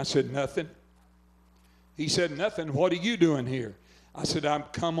you?" And I said, "Nothing." He said, "Nothing? What are you doing here?" I said,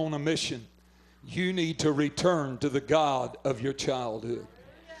 "I've come on a mission. You need to return to the God of your childhood.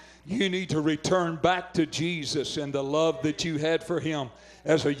 You need to return back to Jesus and the love that you had for him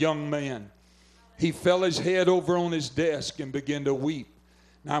as a young man." He fell his head over on his desk and began to weep.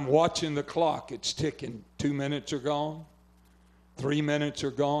 Now I'm watching the clock. It's ticking. 2 minutes are gone. 3 minutes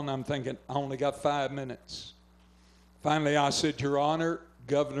are gone. I'm thinking, I only got 5 minutes. Finally, I said, "Your Honor,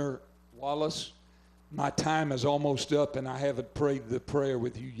 Governor Wallace, my time is almost up and I haven't prayed the prayer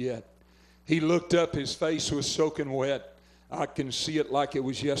with you yet." He looked up. His face was soaking wet. I can see it like it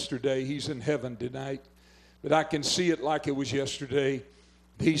was yesterday. He's in heaven tonight. But I can see it like it was yesterday.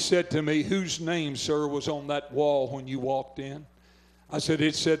 He said to me, "Whose name, sir, was on that wall when you walked in?" I said,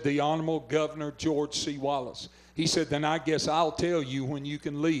 "It said the Honorable Governor George C. Wallace." He said, "Then I guess I'll tell you when you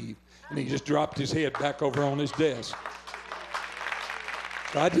can leave." And he just dropped his head back over on his desk.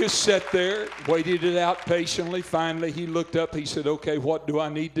 I just sat there, waited it out patiently. Finally, he looked up. He said, "Okay, what do I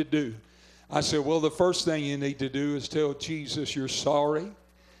need to do?" I said, "Well, the first thing you need to do is tell Jesus you're sorry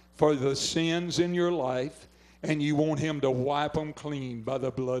for the sins in your life, and you want him to wipe them clean by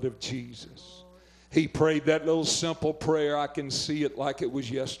the blood of Jesus." He prayed that little simple prayer. I can see it like it was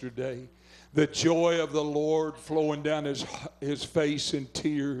yesterday. The joy of the Lord flowing down his face in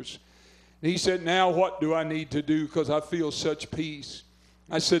tears. And he said, "Now what do I need to do, because I feel such peace?"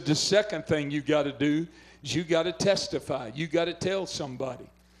 I said, "The second thing you got to do is you got to testify. You got to tell somebody."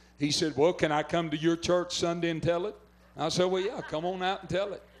 He said, "Well, can I come to your church Sunday and tell it?" I said, "Well, yeah, come on out and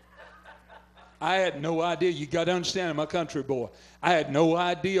tell it." I had no idea. You got to understand, I'm a country boy. I had no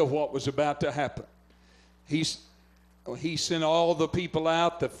idea what was about to happen. He sent all the people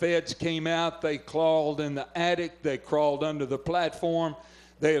out. The feds came out. They crawled in the attic. They crawled under the platform.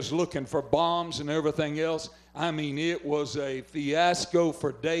 They was looking for bombs and everything else. I mean, it was a fiasco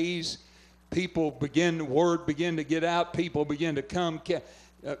for days. Word began to get out. People began to come.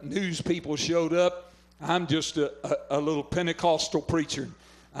 News people showed up. I'm just a little Pentecostal preacher.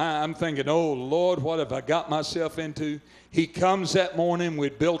 I'm thinking, "Oh, Lord, what have I got myself into?" He comes that morning.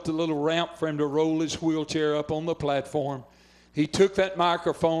 We'd built a little ramp for him to roll his wheelchair up on the platform. He took that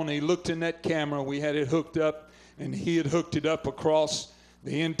microphone. He looked in that camera. We had it hooked up, and he had hooked it up across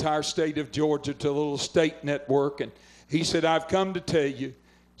the entire state of Georgia to a little state network. And he said, "I've come to tell you,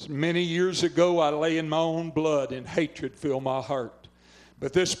 many years ago I lay in my own blood and hatred filled my heart.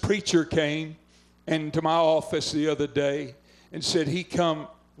 But this preacher came into my office the other day and said he come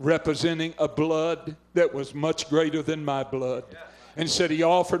representing a blood that was much greater than my blood. And said he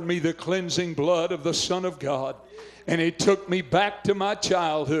offered me the cleansing blood of the Son of God. And it took me back to my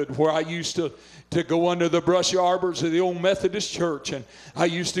childhood where I used to go under the brush arbors of the old Methodist church. And I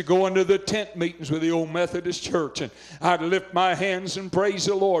used to go under the tent meetings with the old Methodist church. And I'd lift my hands and praise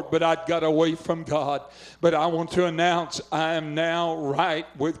the Lord, but I'd got away from God. But I want to announce I am now right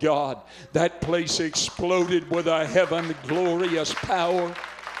with God." That place exploded with a heavenly glorious power.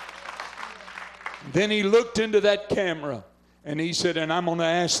 Then he looked into that camera and he said, "And I'm going to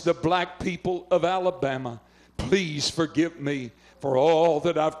ask the black people of Alabama, please forgive me for all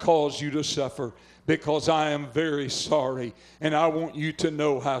that I've caused you to suffer, because I am very sorry, and I want you to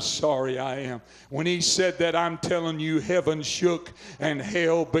know how sorry I am." When he said that, I'm telling you, heaven shook and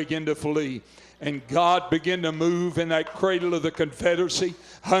hell began to flee. And God began to move in that cradle of the Confederacy.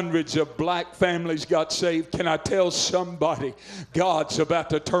 Hundreds of black families got saved. Can I tell somebody, God's about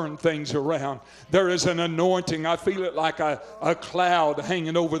to turn things around. There is an anointing. I feel it like a cloud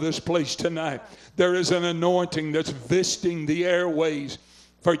hanging over this place tonight. There is an anointing that's visiting the airways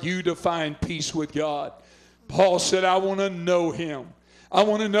for you to find peace with God. Paul said, I want to know him. I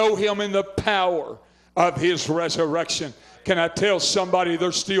want to know him in the power of his resurrection. Can I tell somebody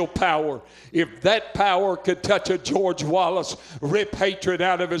there's still power? If that power could touch a George Wallace, rip hatred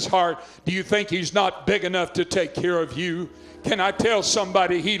out of his heart, do you think he's not big enough to take care of you? Can I tell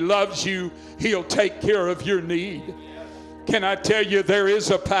somebody he loves you? He'll take care of your need. Can I tell you there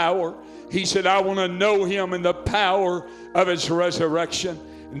is a power? He said, I want to know him in the power of his resurrection.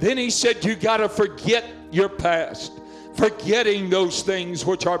 And then he said, you got to forget your past. Forgetting those things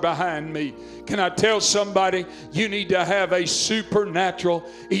which are behind me. Can I tell somebody you need to have a supernatural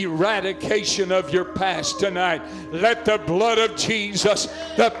eradication of your past tonight? Let the blood of Jesus,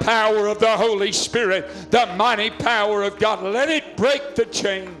 the power of the Holy Spirit, the mighty power of God, let it break the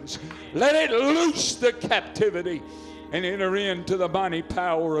chains. Let it loose the captivity and enter into the mighty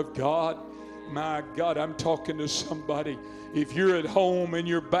power of God. My God, I'm talking to somebody. If you're at home and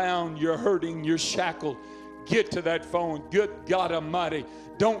you're bound, you're hurting, you're shackled, get to that phone. Good God Almighty.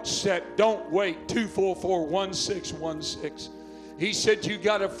 Don't wait. 244-1616. He said you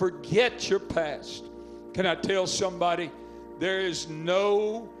got to forget your past. Can I tell somebody, there is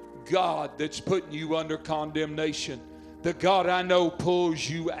no God that's putting you under condemnation. The God I know pulls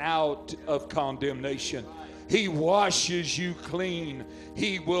you out of condemnation. He washes you clean.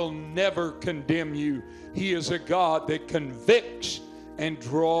 He will never condemn you. He is a God that convicts and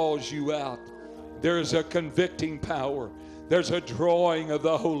draws you out. There is a convicting power. There's a drawing of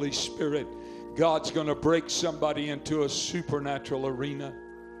the Holy Spirit. God's going to break somebody into a supernatural arena.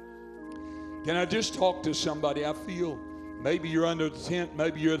 Can I just talk to somebody? I feel maybe you're under the tent,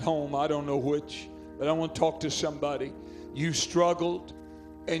 maybe you're at home. I don't know which, but I want to talk to somebody. You struggled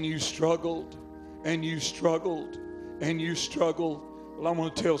and you struggled and you struggled and you struggled. Well, I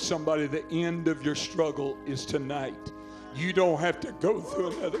want to tell somebody the end of your struggle is tonight. You don't have to go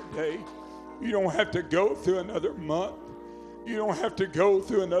through another day. You don't have to go through another month. You don't have to go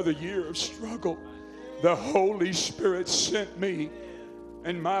through another year of struggle. The Holy Spirit sent me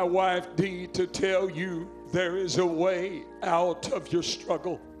and my wife Dee to tell you there is a way out of your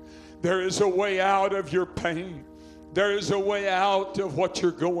struggle. There is a way out of your pain. There is a way out of what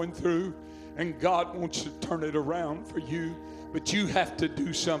you're going through. And God wants to turn it around for you. But you have to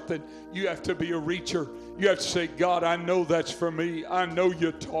do something. You have to be a reacher. You have to say, God, I know that's for me. I know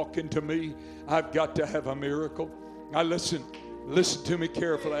you're talking to me. I've got to have a miracle. Now listen to me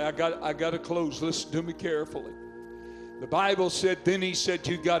carefully. I got to close. Listen to me carefully. The Bible said, then he said,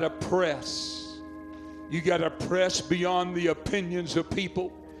 you got to press. You got to press beyond the opinions of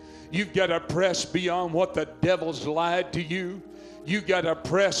people. You've got to press beyond what the devil's lied to you. You've got to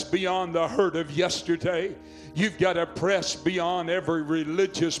press beyond the hurt of yesterday. You've got to press beyond every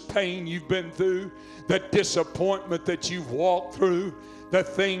religious pain you've been through, the disappointment that you've walked through, the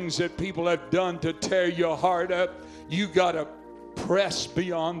things that people have done to tear your heart up. You got to press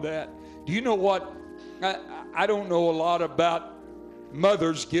beyond that. Do you know what? I don't know a lot about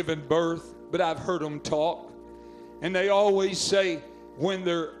mothers giving birth, but I've heard them talk. And they always say when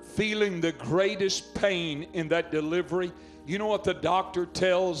they're feeling the greatest pain in that delivery, you know what the doctor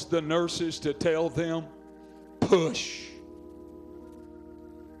tells the nurses to tell them? Push.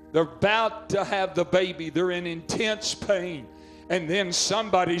 They're about to have the baby. They're in intense pain. And then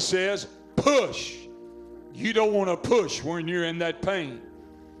somebody says, push. You don't want to push when you're in that pain.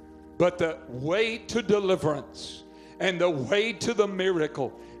 But the way to deliverance and the way to the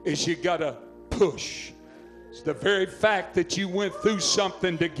miracle is you got to push. It's the very fact that you went through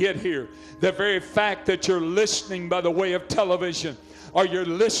something to get here. The very fact that you're listening by the way of television, or you're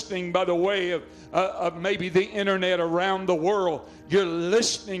listening by the way of maybe the internet around the world. You're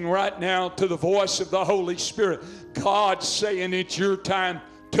listening right now to the voice of the Holy Spirit. God's saying it's your time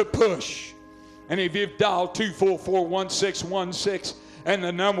to push. And if you've dialed 244-1616 and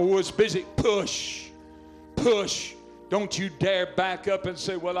the number was busy, push. Push. Don't you dare back up and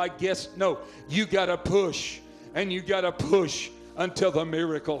say, well, I guess. No, you got to push. And you got to push until the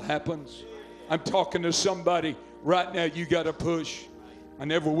miracle happens. I'm talking to somebody right now. You got to push. I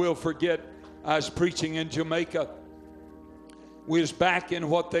never will forget, I was preaching in Jamaica. We was back in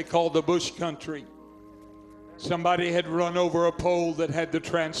what they call the bush country. Somebody had run over a pole that had the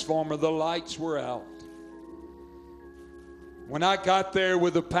transformer. The lights were out. When I got there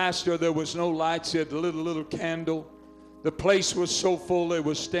with the pastor, there was no lights. He had a little candle. The place was so full, there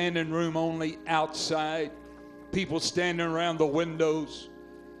was standing room only outside. People standing around the windows.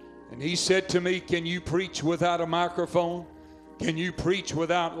 And he said to me, can you preach without a microphone? Can you preach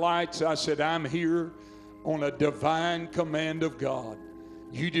without lights? I said, I'm here on a divine command of God.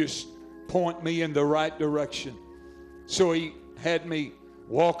 You just point me in the right direction. So he had me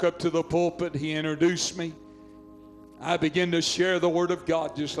walk up to the pulpit. He introduced me. I began to share the word of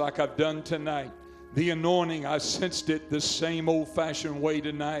God just like I've done tonight. The anointing, I sensed it the same old-fashioned way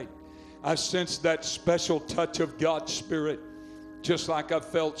tonight. I sensed that special touch of God's Spirit just like I've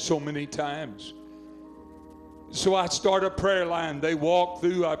felt so many times. So I start a prayer line. They walk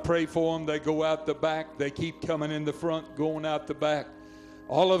through. I pray for them. They go out the back. They keep coming in the front, going out the back.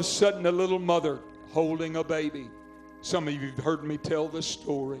 All of a sudden, a little mother holding a baby. Some of you have heard me tell this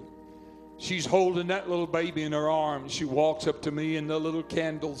story. She's holding that little baby in her arms. She walks up to me, and the little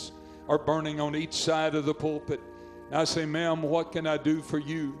candles are burning on each side of the pulpit. And I say, ma'am, what can I do for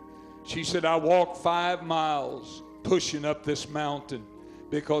you? She said, I walked 5 miles pushing up this mountain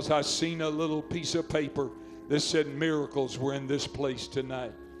because I seen a little piece of paper that said miracles were in this place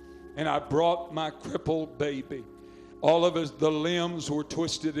tonight. And I brought my crippled baby. All of the limbs were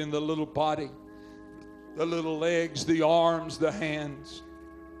twisted in the little body, the little legs, the arms, the hands.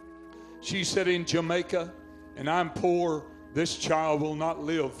 She said, in Jamaica, and I'm poor, this child will not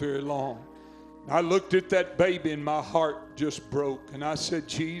live very long. I looked at that baby and my heart just broke. And I said,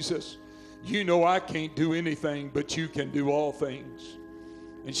 Jesus, you know I can't do anything, but you can do all things.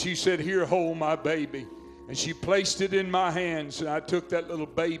 And she said, here, hold my baby. And she placed it in my hands. And I took that little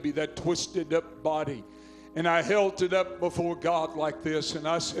baby, that twisted up body, and I held it up before God like this. And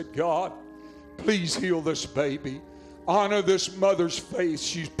I said, God, please heal this baby. Honor this mother's faith.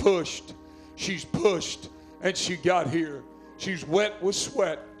 She's pushed, and she got here. She's wet with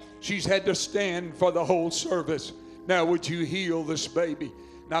sweat. She's had to stand for the whole service. Now would you heal this baby?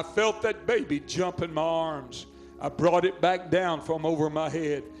 And I felt that baby jump in my arms. I brought it back down from over my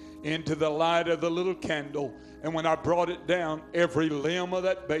head into the light of the little candle. And when I brought it down, every limb of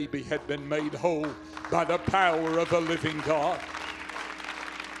that baby had been made whole by the power of the living God.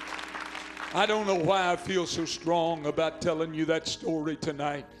 I don't know why I feel so strong about telling you that story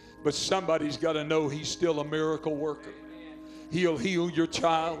tonight, but somebody's got to know he's still a miracle worker. He'll heal your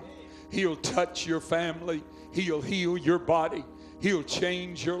child. He'll touch your family. He'll heal your body. He'll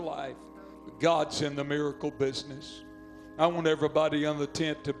change your life. God's in the miracle business. I want everybody on the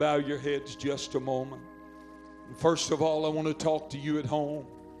tent to bow your heads just a moment. And first of all, I want to talk to you at home.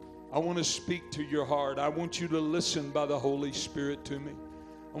 I want to speak to your heart. I want you to listen by the Holy Spirit to me.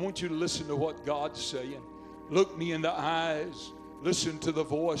 I want you to listen to what God's saying. Look me in the eyes. Listen to the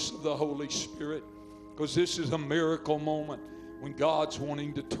voice of the Holy Spirit, because this is a miracle moment when God's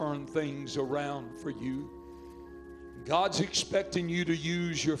wanting to turn things around for you. God's expecting you to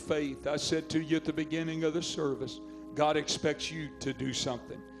use your faith. I said to you at the beginning of the service, God expects you to do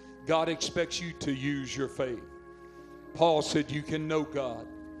something. God expects you to use your faith. Paul said you can know God.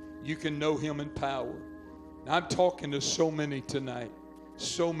 You can know Him in power. Now, I'm talking to so many tonight.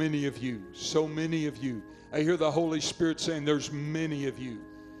 So many of you. So many of you. I hear the Holy Spirit saying there's many of you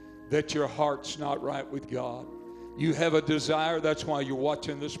that your heart's not right with God. You have a desire. That's why you're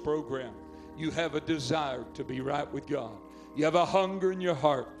watching this program. You have a desire to be right with God. You have a hunger in your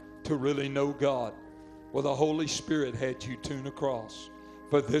heart to really know God. Well, the Holy Spirit had you tune across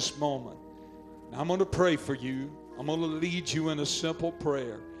for this moment. Now, I'm going to pray for you. I'm going to lead you in a simple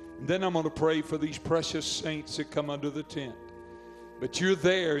prayer. And then I'm going to pray for these precious saints that come under the tent. But you're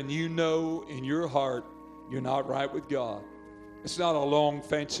there and you know in your heart you're not right with God. It's not a long,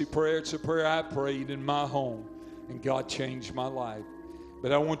 fancy prayer. It's a prayer I prayed in my home, and God changed my life.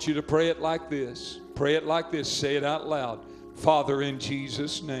 But I want you to pray it like this. Pray it like this. Say it out loud. Father, in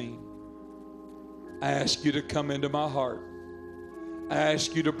Jesus' name, I ask you to come into my heart. I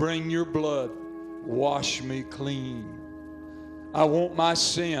ask you to bring your blood. Wash me clean. I want my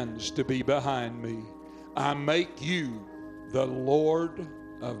sins to be behind me. I make you the Lord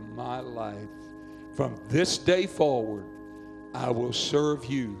of my life. From this day forward, I will serve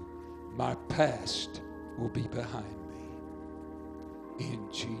you. My past will be behind me. In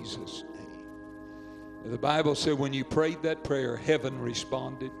Jesus' name. The Bible said when you prayed that prayer, heaven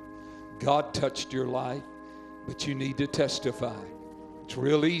responded. God touched your life, but you need to testify. It's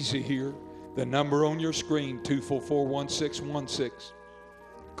real easy here. The number on your screen, 244-1616.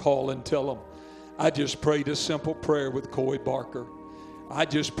 Call and tell them, I just prayed a simple prayer with Coy Barker. I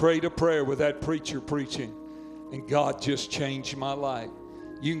just prayed a prayer with that preacher preaching, and God just changed my life.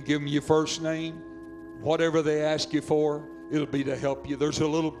 You can give them your first name. Whatever they ask you for, it'll be to help you. There's a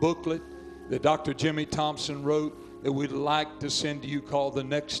little booklet that Dr. Jimmy Thompson wrote. that we'd like to send to you called The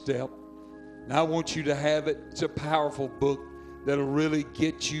Next Step. And I want you to have it. It's a powerful book that'll really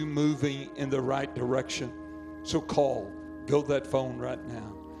get you moving in the right direction. So call. Go to that phone right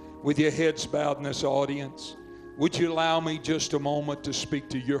now. With your heads bowed in this audience, would you allow me just a moment to speak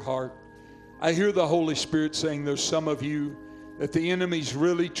to your heart? I hear the Holy Spirit saying there's some of you that the enemy's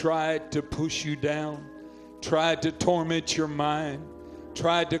really tried to push you down, tried to torment your mind,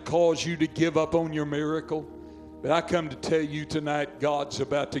 tried to cause you to give up on your miracle. But I come to tell you tonight, God's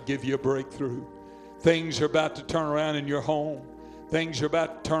about to give you a breakthrough. Things are about to turn around in your home. Things are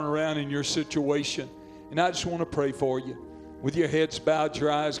about to turn around in your situation. And I just want to pray for you. With your heads bowed,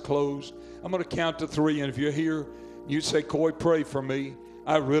 your eyes closed, I'm going to count to 3. And if you're here, you say, Coy, pray for me.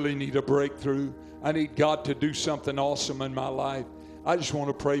 I really need a breakthrough. I need God to do something awesome in my life. I just want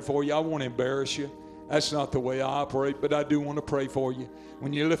to pray for you. I won't embarrass you. That's not the way I operate, but I do want to pray for you.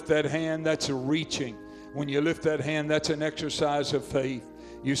 When you lift that hand, that's a reaching. When you lift that hand, that's an exercise of faith.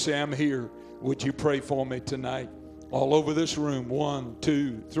 You say, I'm here. Would you pray for me tonight? All over this room, 1,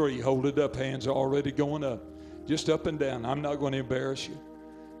 2, 3. Hold it up. Hands are already going up. Just up and down. I'm not going to embarrass you.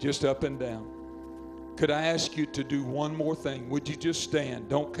 Just up and down. Could I ask you to do one more thing? Would you just stand?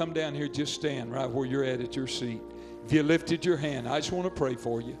 Don't come down here. Just stand right where you're at your seat. If you lifted your hand, I just want to pray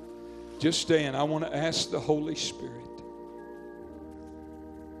for you. Just stand. I want to ask the Holy Spirit.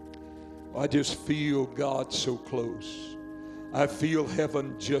 I just feel God so close. I feel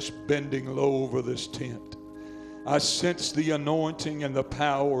heaven just bending low over this tent. I sense the anointing and the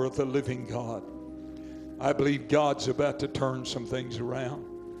power of the living God. I believe God's about to turn some things around.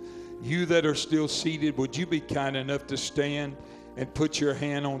 You that are still seated, would you be kind enough to stand and put your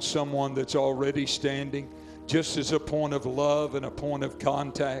hand on someone that's already standing, just as a point of love and a point of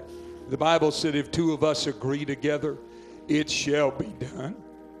contact? The Bible said if 2 of us agree together, it shall be done.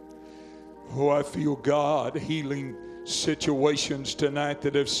 Oh, I feel God healing situations tonight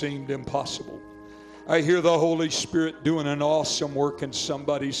that have seemed impossible. I hear the Holy Spirit doing an awesome work in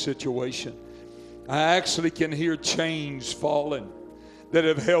somebody's situation. I actually can hear chains falling that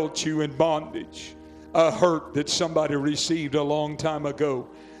have held you in bondage. A hurt that somebody received a long time ago.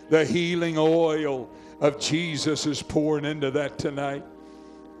 The healing oil of Jesus is pouring into that tonight.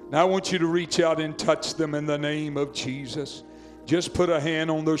 Now I want you to reach out and touch them in the name of Jesus. Just put a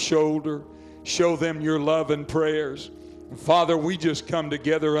hand on their shoulder. Show them your love and prayers. Father, we just come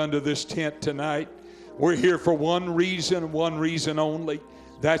together under this tent tonight. We're here for one reason only.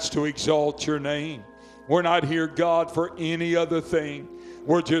 That's to exalt your name. We're not here, God, for any other thing.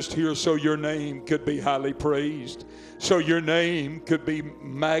 We're just here so your name could be highly praised, so your name could be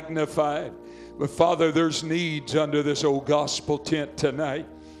magnified. But Father, there's needs under this old gospel tent tonight.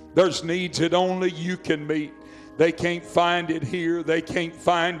 There's needs that only you can meet. They can't find it here. They can't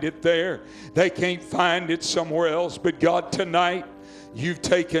find it there. They can't find it somewhere else. But God, tonight, you've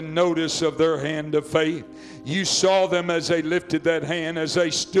taken notice of their hand of faith. You saw them as they lifted that hand, as they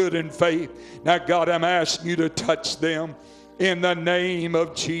stood in faith. Now, God, I'm asking you to touch them. In the name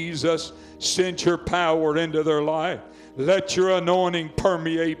of Jesus, send your power into their life. Let your anointing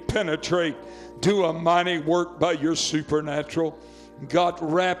permeate, penetrate. Do a mighty work by your supernatural. God,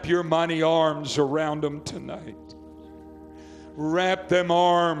 wrap your mighty arms around them tonight. Wrap them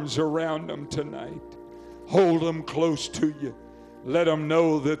arms around them tonight. Hold them close to you. Let them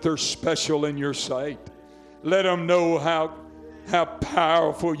know that they're special in your sight. Let them know how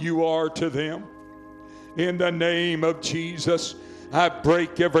powerful you are to them. In the name of Jesus, I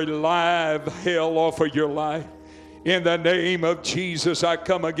break every live hell off of your life. In the name of Jesus, I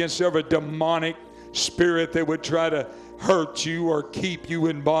come against every demonic spirit that would try to hurt you or keep you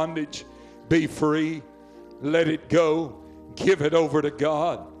in bondage. Be free. Let it go. Give it over to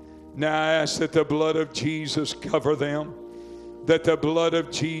God. Now I ask that the blood of Jesus cover them. That the blood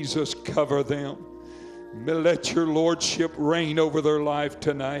of Jesus cover them. Let your lordship reign over their life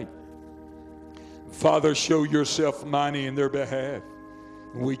tonight. Father, show yourself mighty in their behalf.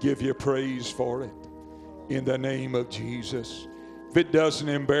 We give you praise for it. In the name of Jesus. If it doesn't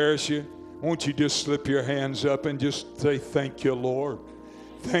embarrass you, won't you just slip your hands up and just say, thank you, Lord.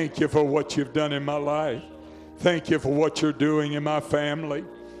 Thank you for what you've done in my life. Thank you for what you're doing in my family.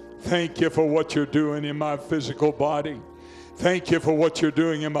 Thank you for what you're doing in my physical body. Thank you for what you're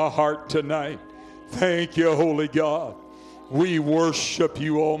doing in my heart tonight. Thank you, Holy God. We worship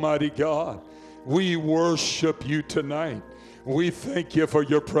you, Almighty God. We worship you tonight. We thank you for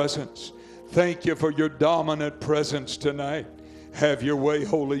your presence. Thank you for your dominant presence tonight. Have your way,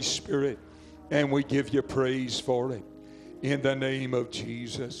 Holy Spirit. And we give you praise for it. In the name of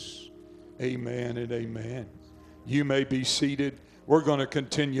Jesus. Amen and amen. You may be seated. We're going to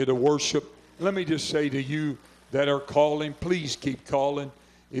continue to worship. Let me just say to you, that are calling, please keep calling.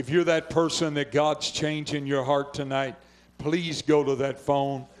 If you're that person that God's changing your heart tonight, please go to that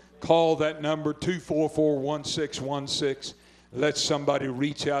phone. Call that number, 244-1616. Let somebody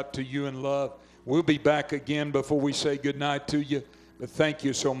reach out to you in love. We'll be back again before we say goodnight to you. But thank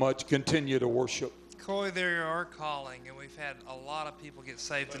you so much. Continue to worship. Coy, there you are calling, and we've had a lot of people get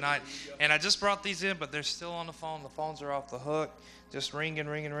saved tonight. And I just brought these in, but they're still on the phone. The phones are off the hook, just ringing.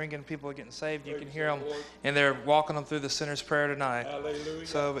 People are getting saved. You can hear them, and they're walking them through the sinner's prayer tonight. Hallelujah.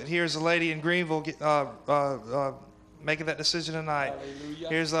 So, but here's a lady in Greenville making that decision tonight. Hallelujah.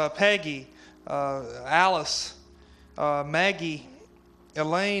 Here's Peggy, Alice, Maggie,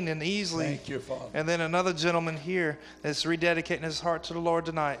 Elaine, and Easley. Thank you, Father. And then another gentleman here that's rededicating his heart to the Lord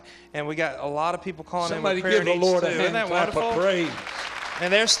tonight. And we got a lot of people calling Somebody in with prayer give the needs Lord too. a Isn't hand that clap wonderful? of praise.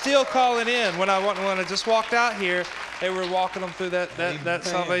 And they're still calling in. When I just walked out here, they were walking them through that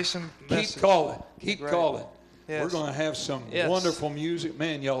salvation message. Keep calling. Keep Great. calling. Yes. We're going to have some Yes. wonderful music.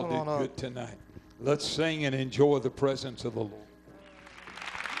 Man, y'all Come on did up. good tonight. Let's sing and enjoy the presence of the Lord.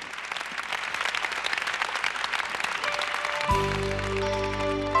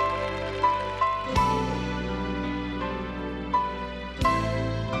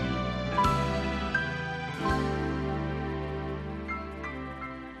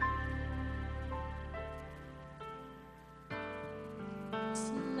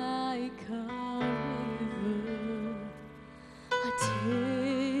 It's like a river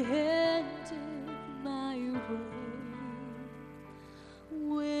attended my way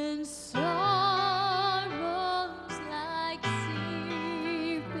when sorrows like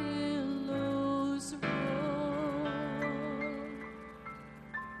sea billows roll.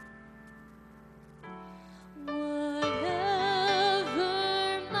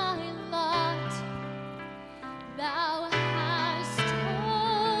 Whatever my lot, Thou hast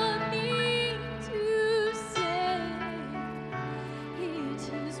taught me to say, it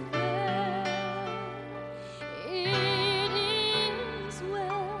is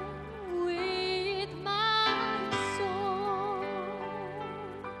well, with my soul.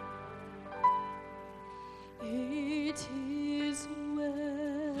 It is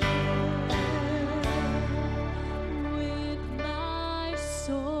well with my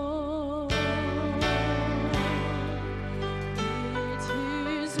soul. It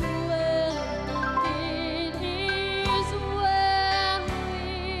is well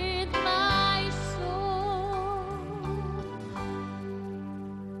with my soul.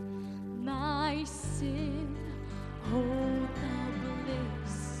 My sin, hold the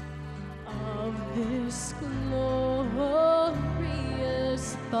bliss of this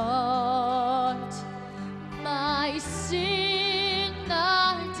glorious thought. My sin,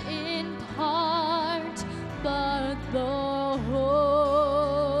 not in part, but the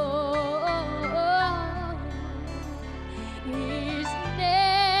whole, is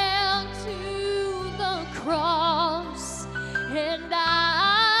nailed to the cross, and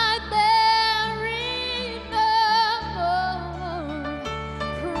I therein more.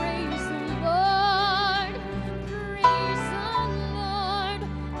 Praise the Lord,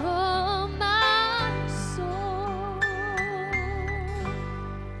 oh my soul.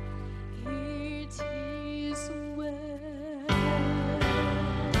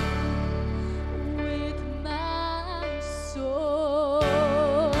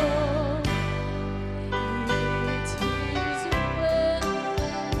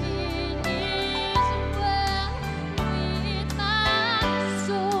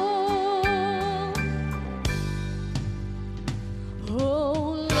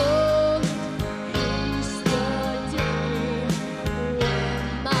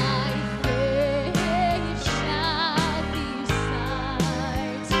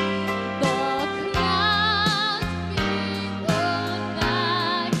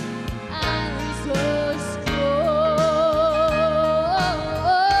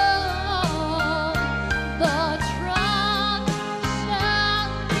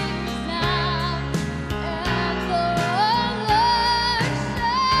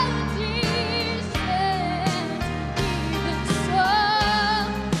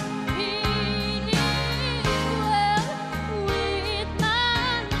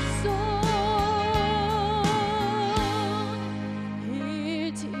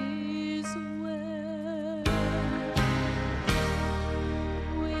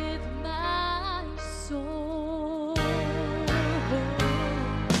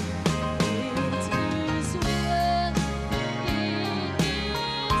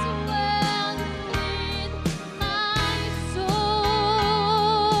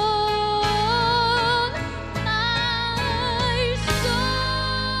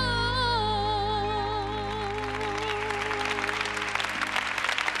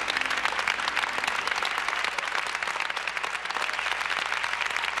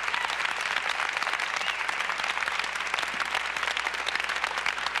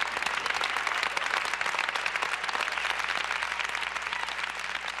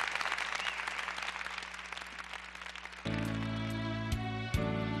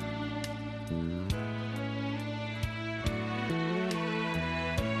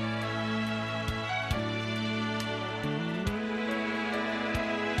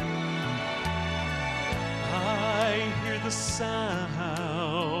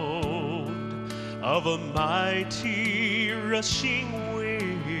 of a mighty rushing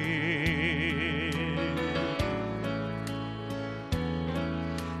wind,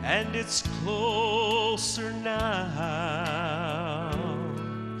 and it's closer now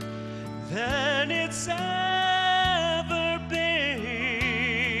than it's ever been.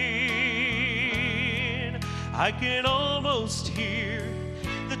 I can almost hear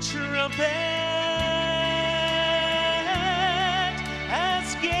the trumpet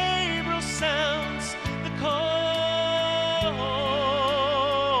as Gabriel sounds the call,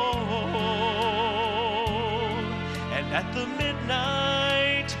 and at the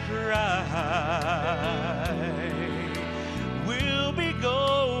midnight cry we'll be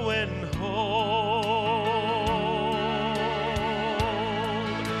going home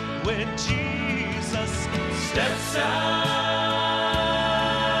when Jesus steps out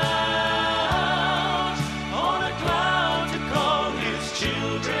on a cloud to call his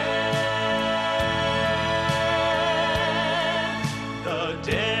children. The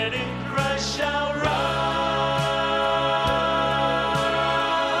dead in Christ shall rise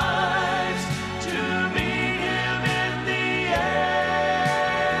to meet him in the air.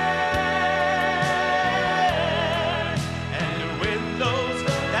 And when those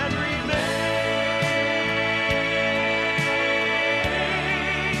that remain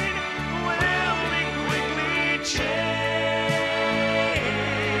will be quickly changed,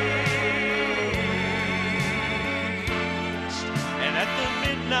 and at the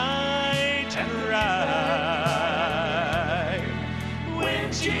midnight cry, when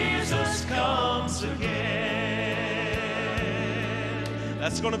Jesus comes again.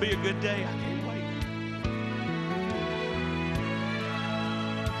 That's going to be a good day. I can't wait.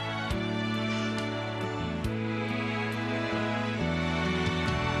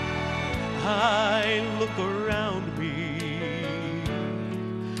 I look around me,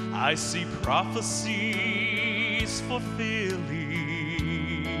 I see prophecies fulfilling,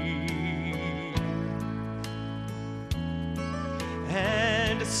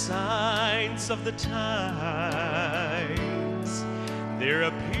 and signs of the times, they're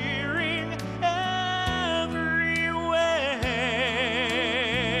appearing everywhere.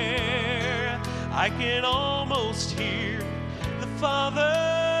 I can almost hear the Father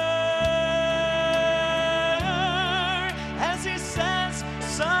as he says,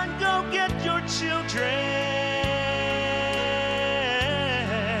 son, go get your children.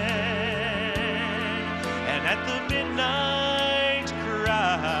 And at the midnight cry,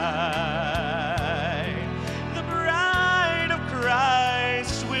 the bride of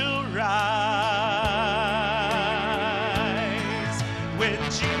Christ will rise when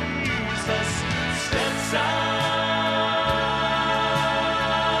Jesus steps out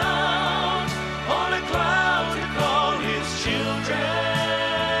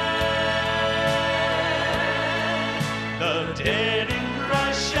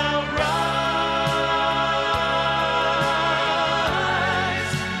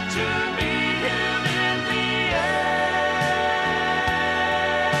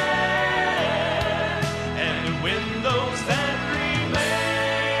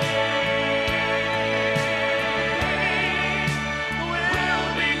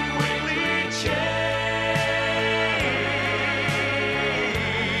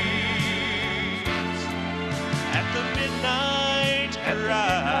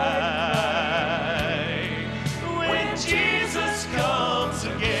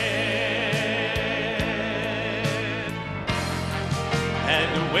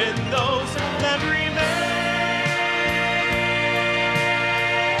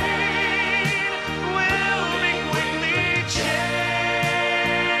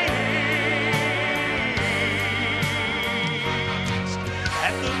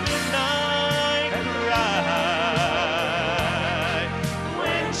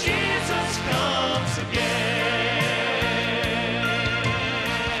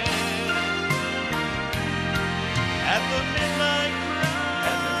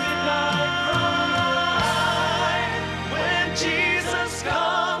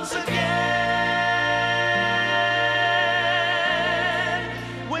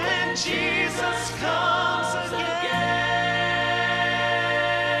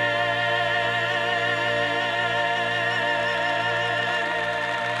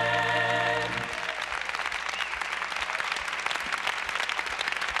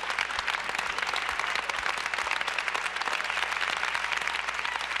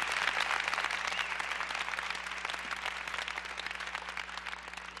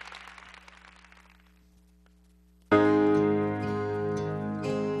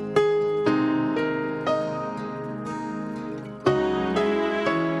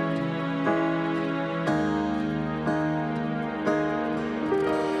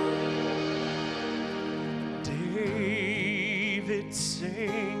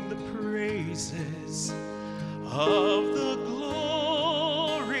sing the praises of the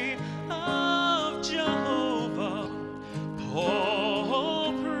glory of Jehovah.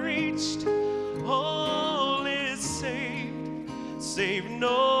 Paul preached, all is saved, save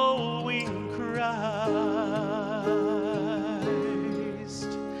knowing Christ.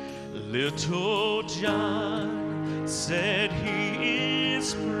 Little John said he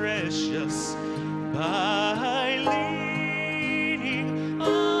is precious by leaning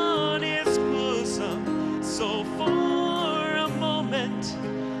on his bosom. So for a moment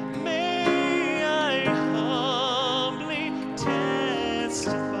may I humbly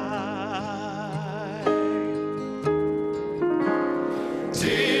testify.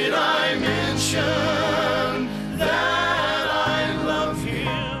 Did I mention that I love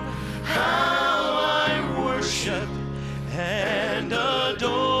him? How I worship and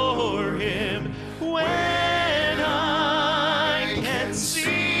adore him when I can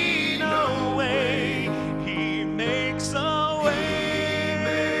see no way. He makes a way.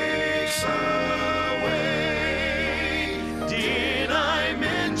 Did I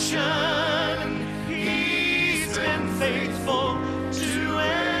mention he's been faithful to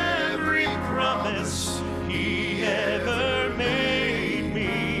every promise he ever made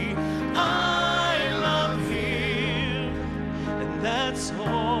me? I love him, and that's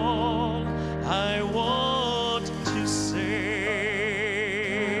all I want to say.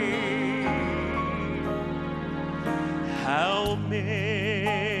 How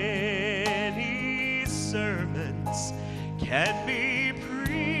many sermons can be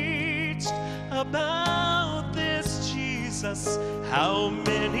preached about this Jesus? How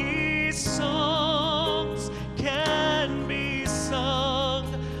many songs can be sung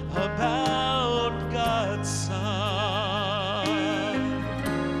about God's Son?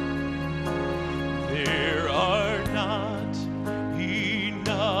 There are not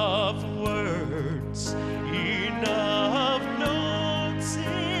enough words, enough notes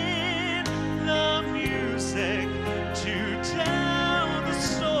in the music to tell the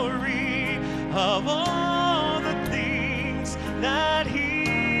story of all the things that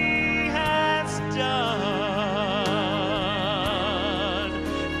he has done.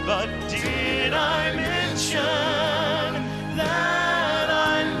 But did I mention that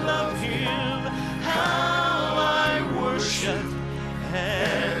I love him? How I worship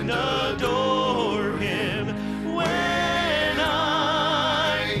and adore him when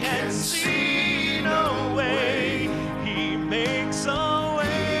I can see no way. He makes a way.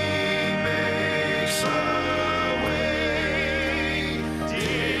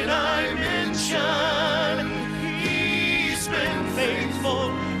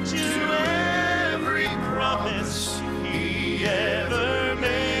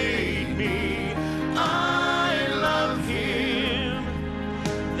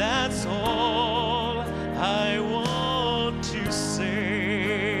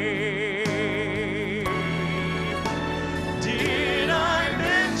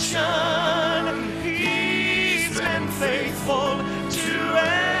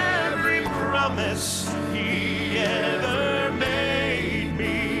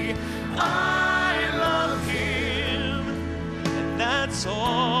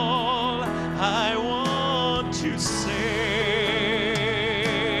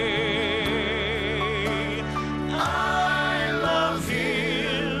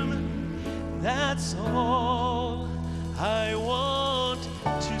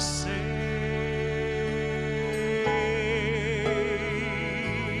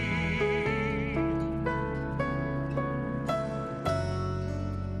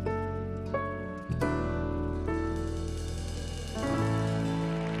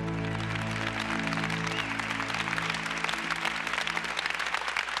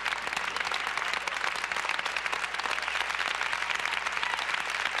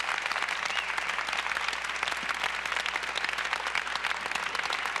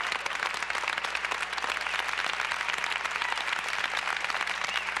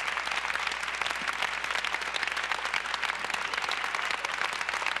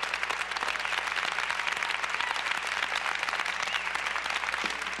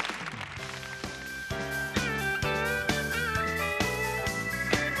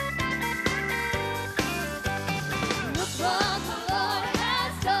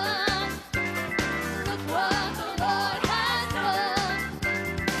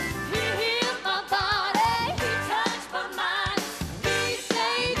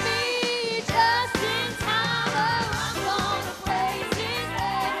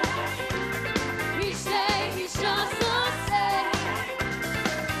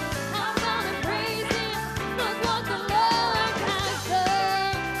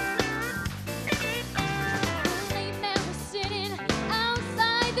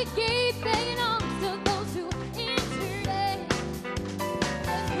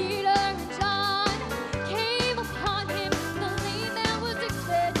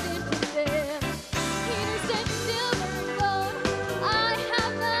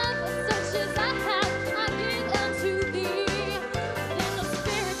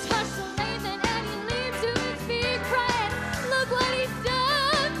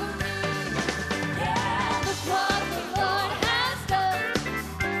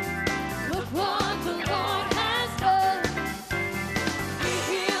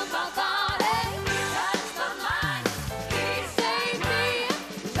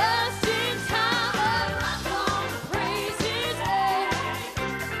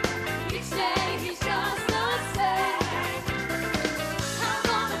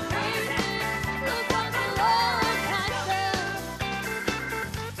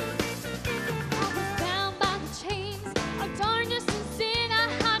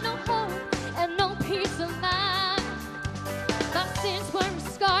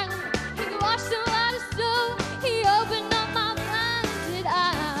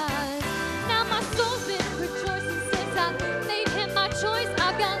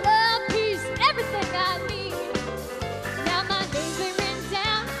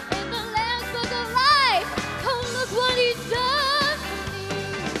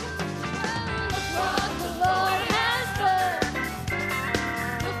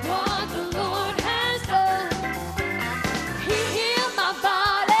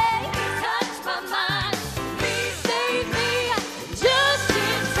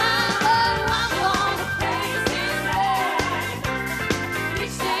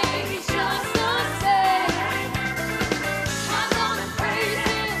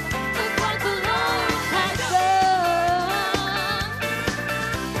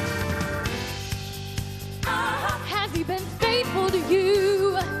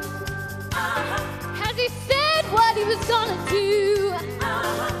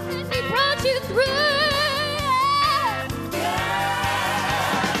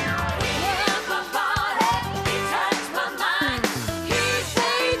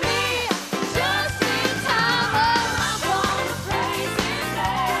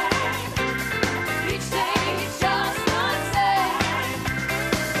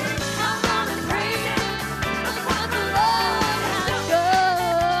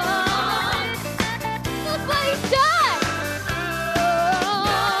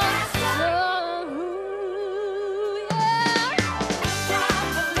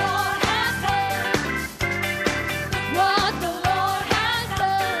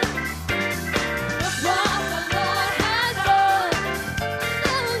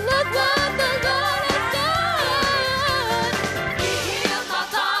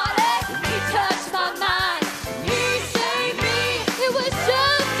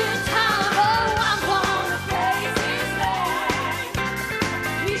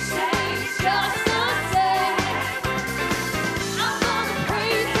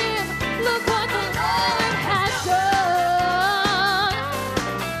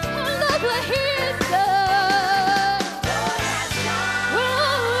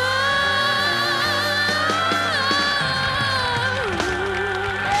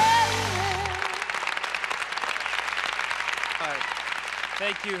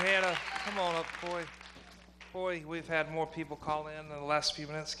 Boy, we've had more people call in the last few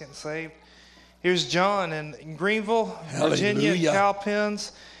minutes getting saved. Here's John in Greenville, Virginia, and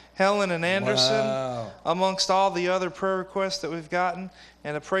Cowpens, Helen and Anderson, amongst all the other prayer requests that we've gotten.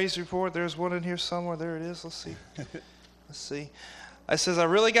 And a praise report, there's one in here somewhere. There it is. Let's see. Let's see. It says, I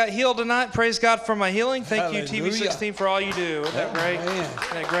really got healed tonight. Praise God for my healing. Thank you, TV16, for all you do. Isn't that great?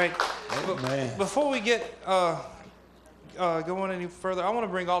 Isn't that great? Before we get going any further, I want to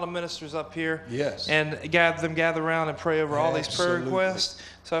bring all the ministers up here. Yes. And gather around and pray over all these prayer requests.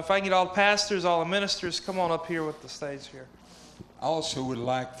 So if I can get all the pastors, all the ministers, come on up here with the stage here. I also would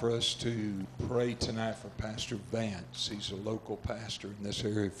like for us to pray tonight for Pastor Vance. He's a local pastor in this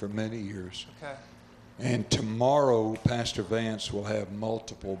area for many years. Okay. And tomorrow, Pastor Vance will have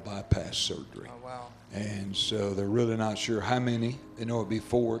multiple bypass surgery. Oh, wow. And so they're really not sure how many. They know it'd be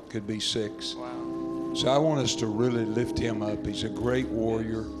 4, it could be 6. Wow. So I want us to really lift him up. He's a great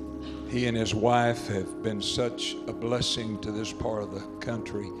warrior. He and his wife have been such a blessing to this part of the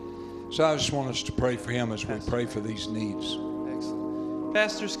country. So I just want us to pray for him as we pray for these needs. Excellent.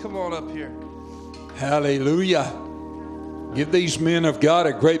 Pastors, come on up here. Hallelujah. Give these men of God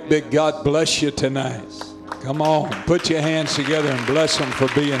a great big God bless you tonight. Come on, put your hands together and bless them for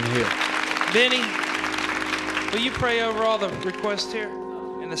being here. Benny, will you pray over all the requests here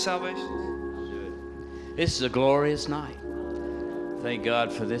in the salvation? This is a glorious night. Thank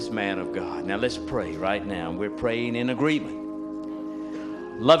God for this man of God. Now let's pray right now. We're praying in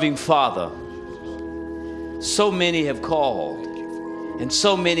agreement. Loving Father, so many have called, and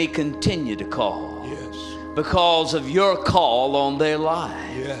so many continue to call. Yes. Because of your call on their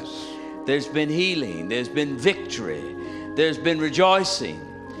lives. Yes. There's been healing. There's been victory. There's been rejoicing.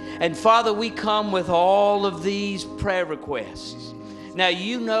 And Father, we come with all of these prayer requests. Now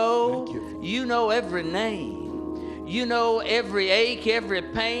you know every name. You know every ache, every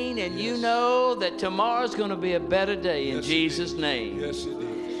pain, and you know that tomorrow's going to be a better day in Jesus' name. Yes, it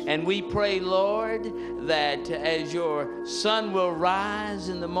is. And we pray, Lord, that as your sun will rise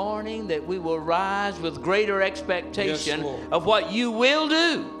in the morning, that we will rise with greater expectation of what you will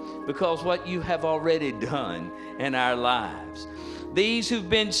do, because what you have already done in our lives. These who've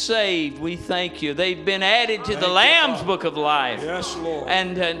been saved, we thank you. They've been added to the Lamb's Book of Life. Yes, Lord.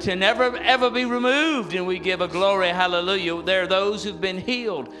 And to never, ever be removed. And we give a glory, hallelujah. There are those who've been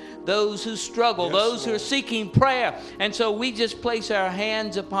healed, those who struggle, those who are seeking prayer. And so we just place our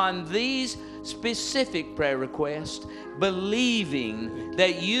hands upon these specific prayer requests, believing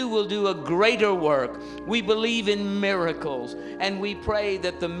that you will do a greater work. We believe in miracles, and we pray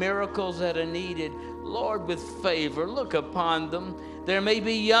that the miracles that are needed, Lord, with favor, look upon them. There may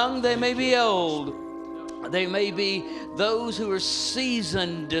be young, they may be old. They may be those who are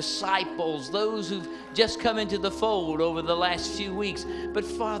seasoned disciples, those who've just come into the fold over the last few weeks. But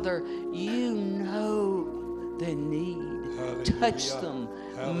Father, you know their need. Hallelujah. Touch them.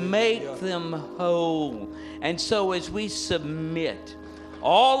 Hallelujah. Make them whole. And so as we submit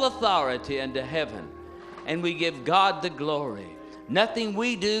all authority unto heaven, and we give God the glory, nothing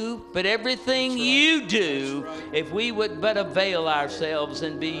we do, but everything you do, if we would but avail ourselves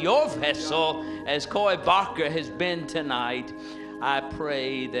and be your vessel, as Coy Barker has been tonight, I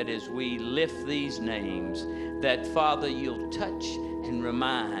pray that as we lift these names, that, Father, you'll touch and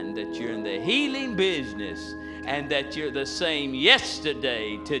remind that you're in the healing business and that you're the same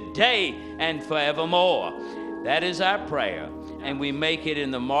yesterday, today, and forevermore. That is our prayer. And we make it in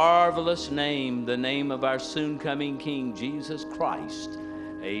the marvelous name, the name of our soon-coming King, Jesus Christ.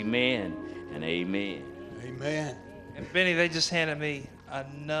 Amen and amen. Amen. And Benny, they just handed me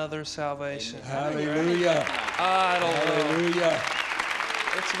another salvation. Hallelujah. I don't know. Hallelujah.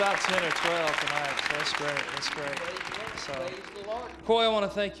 It's about 10 or 12 tonight, so that's great. That's great. So, Coy, I want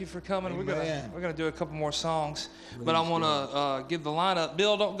to thank you for coming. Amen. We're gonna do a couple more songs, but I want to give the lineup.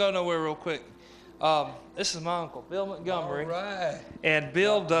 Bill, don't go nowhere real quick. This is my uncle, Bill Montgomery. All right. And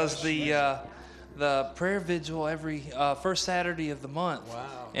Bill does the prayer vigil every first Saturday of the month.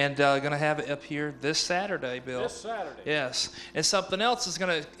 Wow. And going to have it up here this Saturday, Bill. This Saturday. Yes. And something else is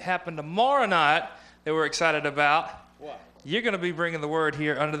going to happen tomorrow night that we're excited about. What? You're going to be bringing the word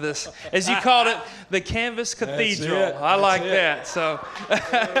here under this, as you called it, the Canvas Cathedral. That's it. I like That's that.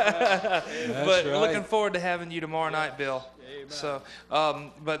 So, but right. looking forward to having you tomorrow night, Bill. Amen. So,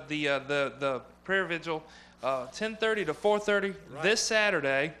 but the prayer vigil, 10:30 to 4:30 this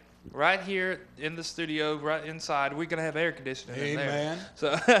Saturday, right here in the studio, right inside. We're gonna have air conditioning in there. Amen.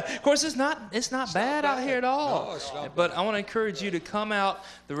 So, of course, it's not bad out here at all. No, it's not But I want to encourage you to come out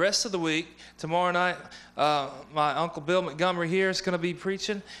the rest of the week. Tomorrow night, my Uncle Bill Montgomery here is going to be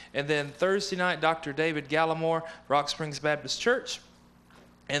preaching, and then Thursday night, Dr. David Gallimore, Rock Springs Baptist Church.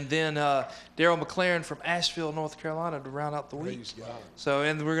 And then Daryl McLaren from Asheville, North Carolina, to round out the week. Praise God. So,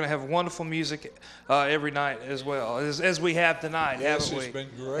 and we're going to have wonderful music every night as well, as we have tonight, Yes, haven't we? it's been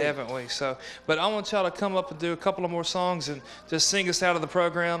great. Haven't we? So, but I want y'all to come up and do a couple of more songs and just sing us out of the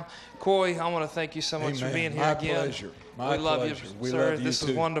program. Coy, I want to thank you so much for Amen. being here My again. pleasure. My we love pleasure. you, We sir. love you This is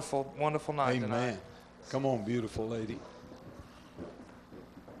too. wonderful, wonderful night Amen. tonight. Come on, beautiful lady.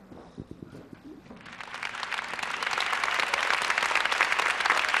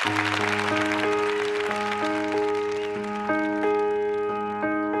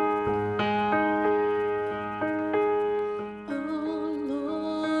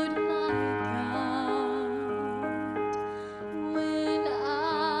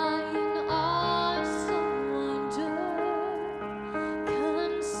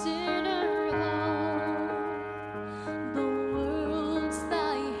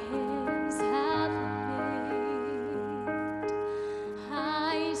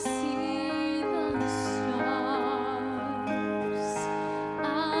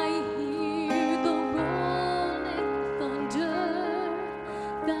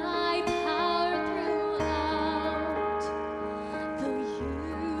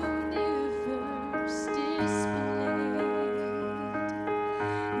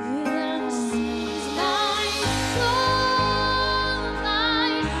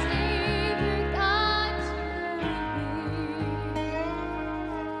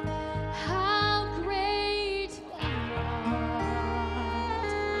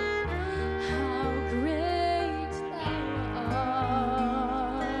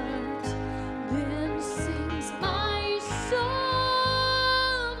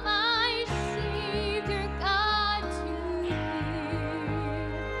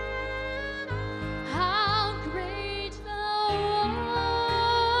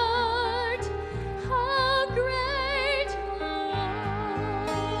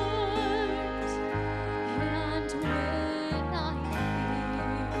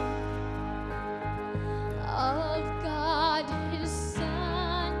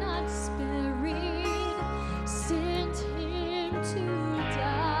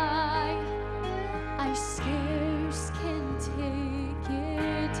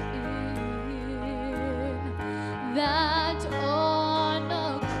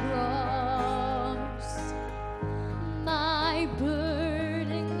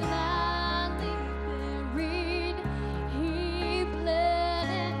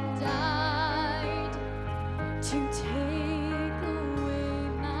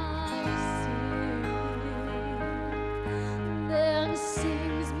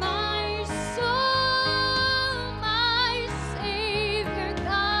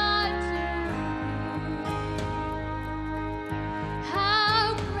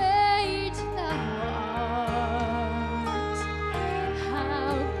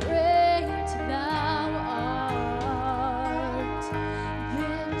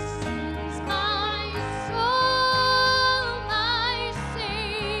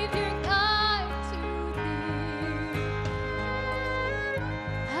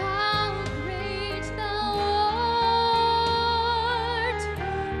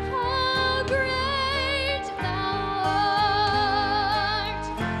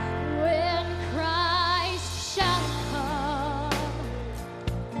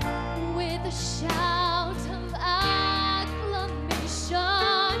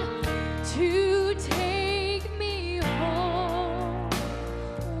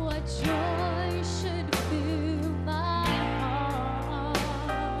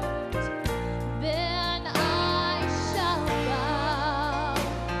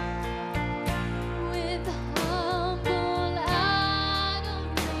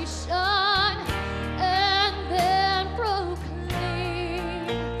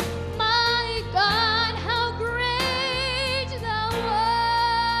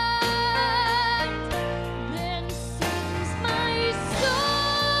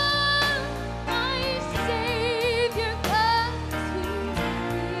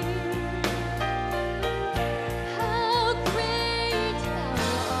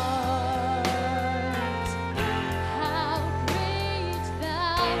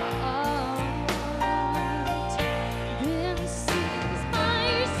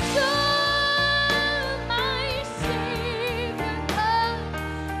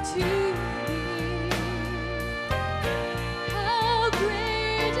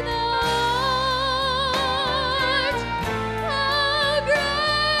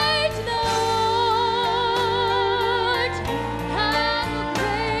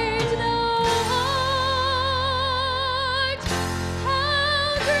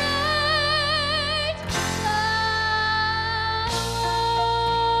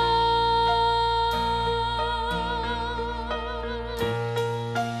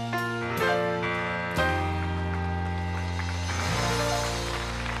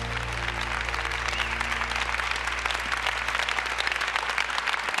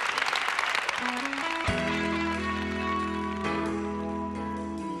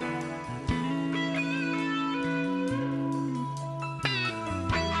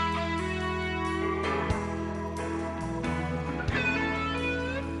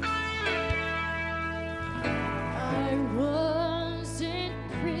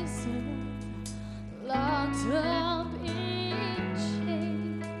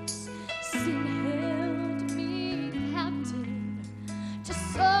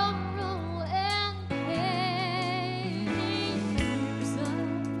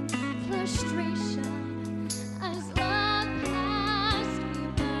 frustration as love passed me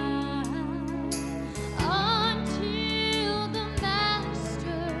by, until the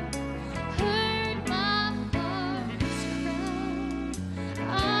Master heard my heart's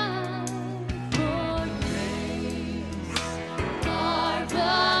cry. For grace,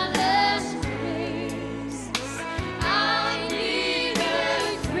 marvelous grace, I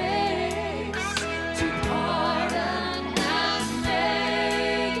needed grace to pardon and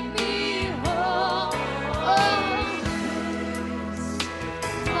make me whole. Oh, grace,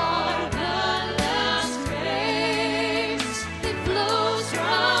 marvelous grace that flows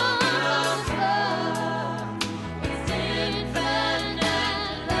from above, it's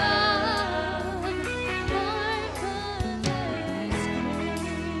infinite love, marvelous grace.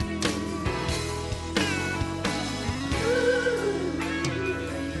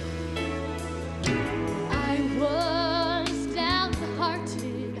 I was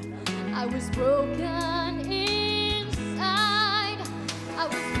downhearted, I was broken inside, I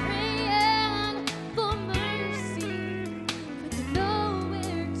was praying for mercy, but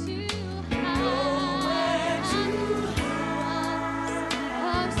nowhere to hide.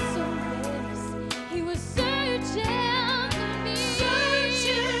 Of soulless, he was searching for me,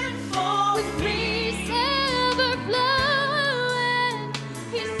 with grace ever flowing,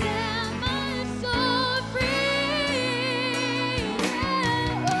 he set my soul free.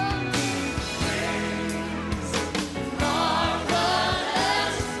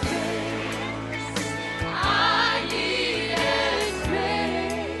 Marvelous grace, I needed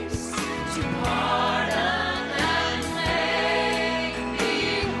grace to pardon and make me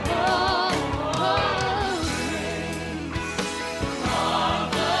whole.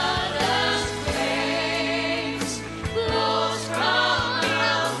 Marvelous grace flows from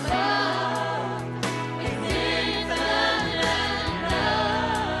above, it's infinite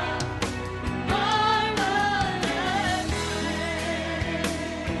love, marvelous grace.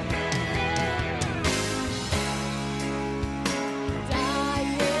 I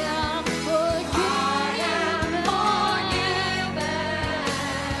am forgiven.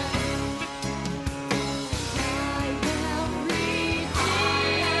 I am redeemed.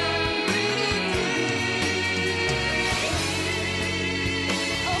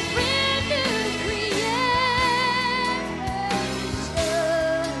 A brand new creation.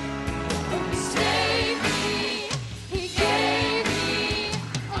 He saved me. He gave me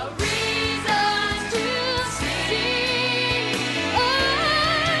a reason to sing. Oh,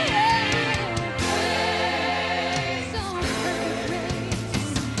 praise, oh,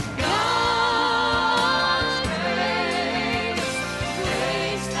 praise, God's grace,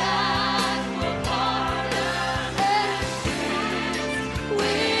 grace that will pardon and cleanse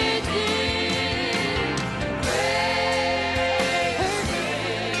within. Grace,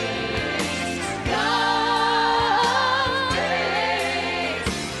 God's grace,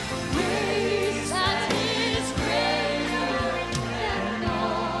 grace that is greater than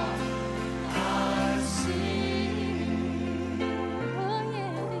all our sin. Oh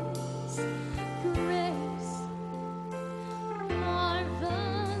yes, grace,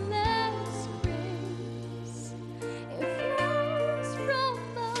 marvelous grace, it flows from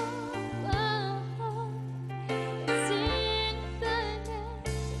above, it's infinite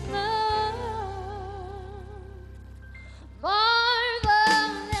love,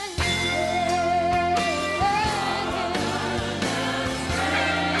 marvelous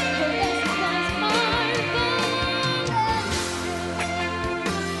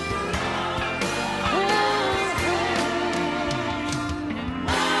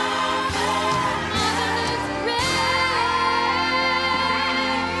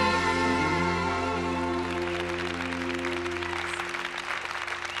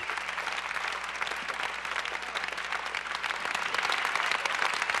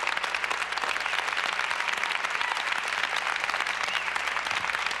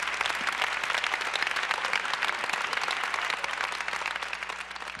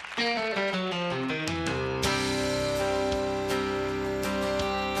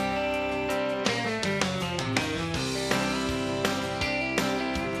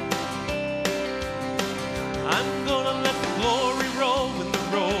I'm gonna let the glory roll when the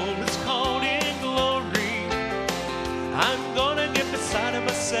roll is called in glory. I'm gonna get beside of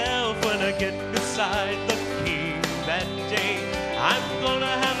myself when I get beside the King that day. I'm gonna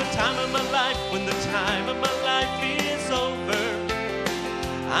have the time of my life when the time of my life is over.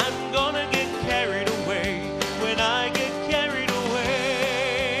 I'm gonna get carried away when I get carried away.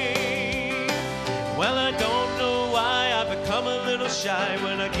 Well, I don't know why I become a little shy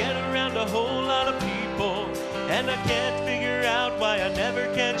when I get around a whole lot of people, and I can't figure out why why I never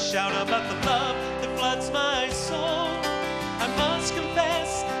can shout about the love that floods my soul. I must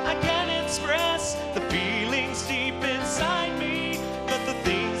confess, I can't express the feelings deep inside me, but the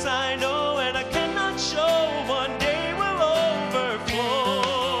things I know and I cannot show one day will overflow.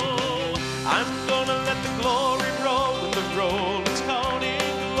 I'm gonna let the glory roll when the roll is called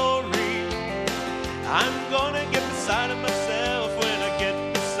in glory. I'm gonna get beside of myself when I get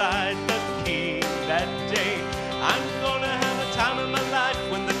beside the King that day. I'm gonna have a time of my life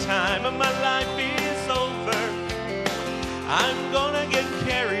when the time of my life is over. I'm gonna get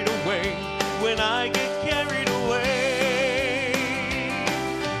carried away when I get carried away.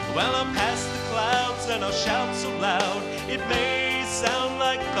 Well, I'll pass the clouds and I'll shout so loud it may sound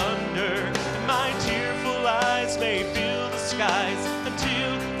like thunder. My tearful eyes may fill the skies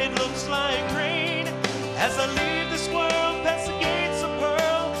until it looks like rain. As I leave this world past the gates of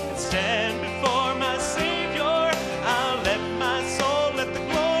pearl and stand before my Savior, I'll let my soul let the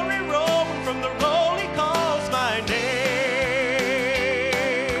glory roll, and from the roll he calls my name.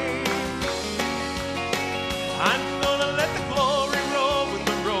 I'm gonna let the glory roll when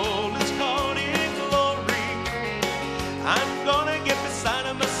the roll is called in glory. I'm gonna get beside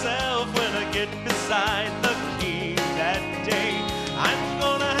of myself when I get beside the King that day. I'm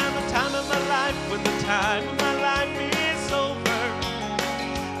gonna have a time of my life when the time of my life is over.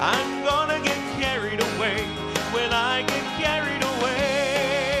 I'm gonna get carried away when I get carried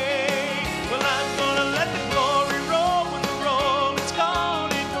away. Well, I'm gonna let the glory roll when the roll is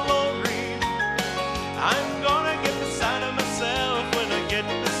called in glory. I'm gonna get beside of myself when I get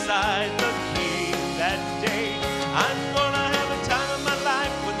beside the King that day. I'm gonna have a time of my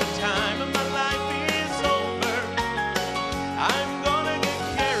life when the time of my life is over. I'm gonna get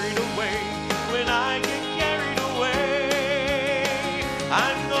carried away when I get carried away.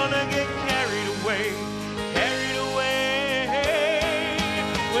 I'm gonna get carried away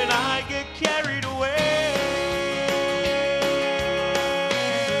when I get carried away.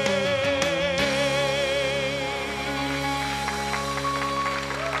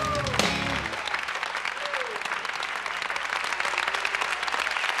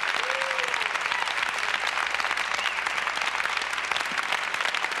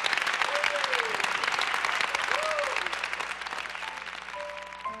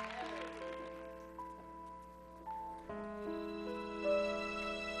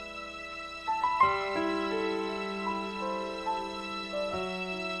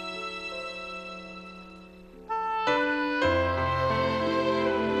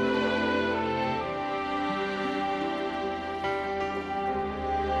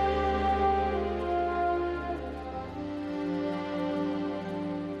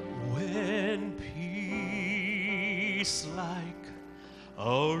 When peace like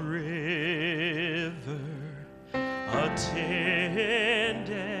a river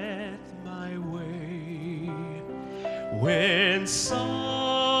attendeth my way, when sorrows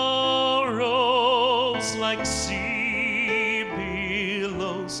like sea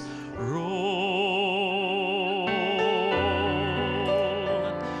billows roll,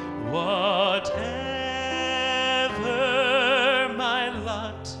 whatever my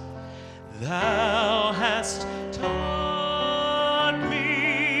lot, thou hast taught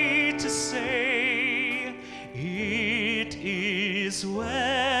me to say, it is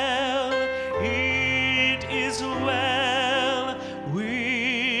well with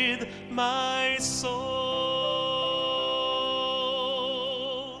my soul.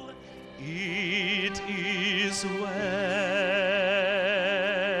 It is well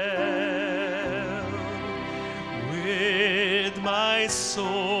with my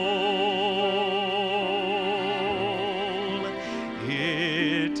soul.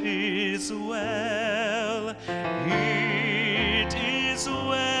 It is well. It is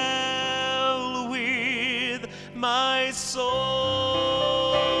well with my soul.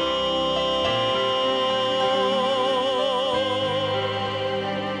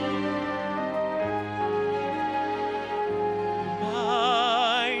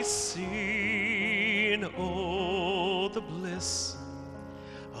 My sin, oh, the bliss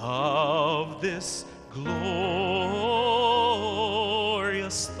of this glorious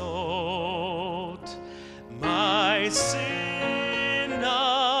thought. My sin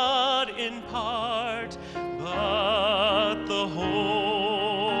not in part, but the whole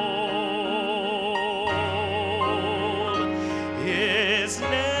is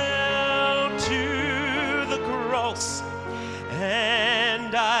nailed to the cross,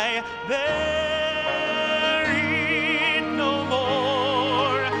 and I bear it no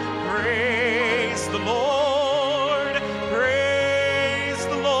more. Praise the Lord, praise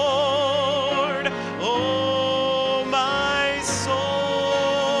the Lord, oh my soul.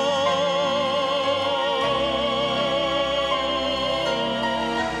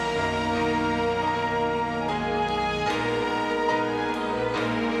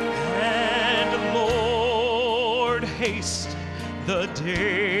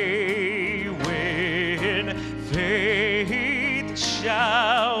 day when faith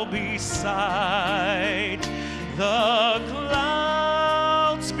shall be sight. The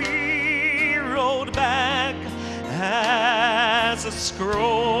clouds be rolled back as a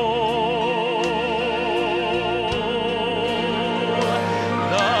scroll.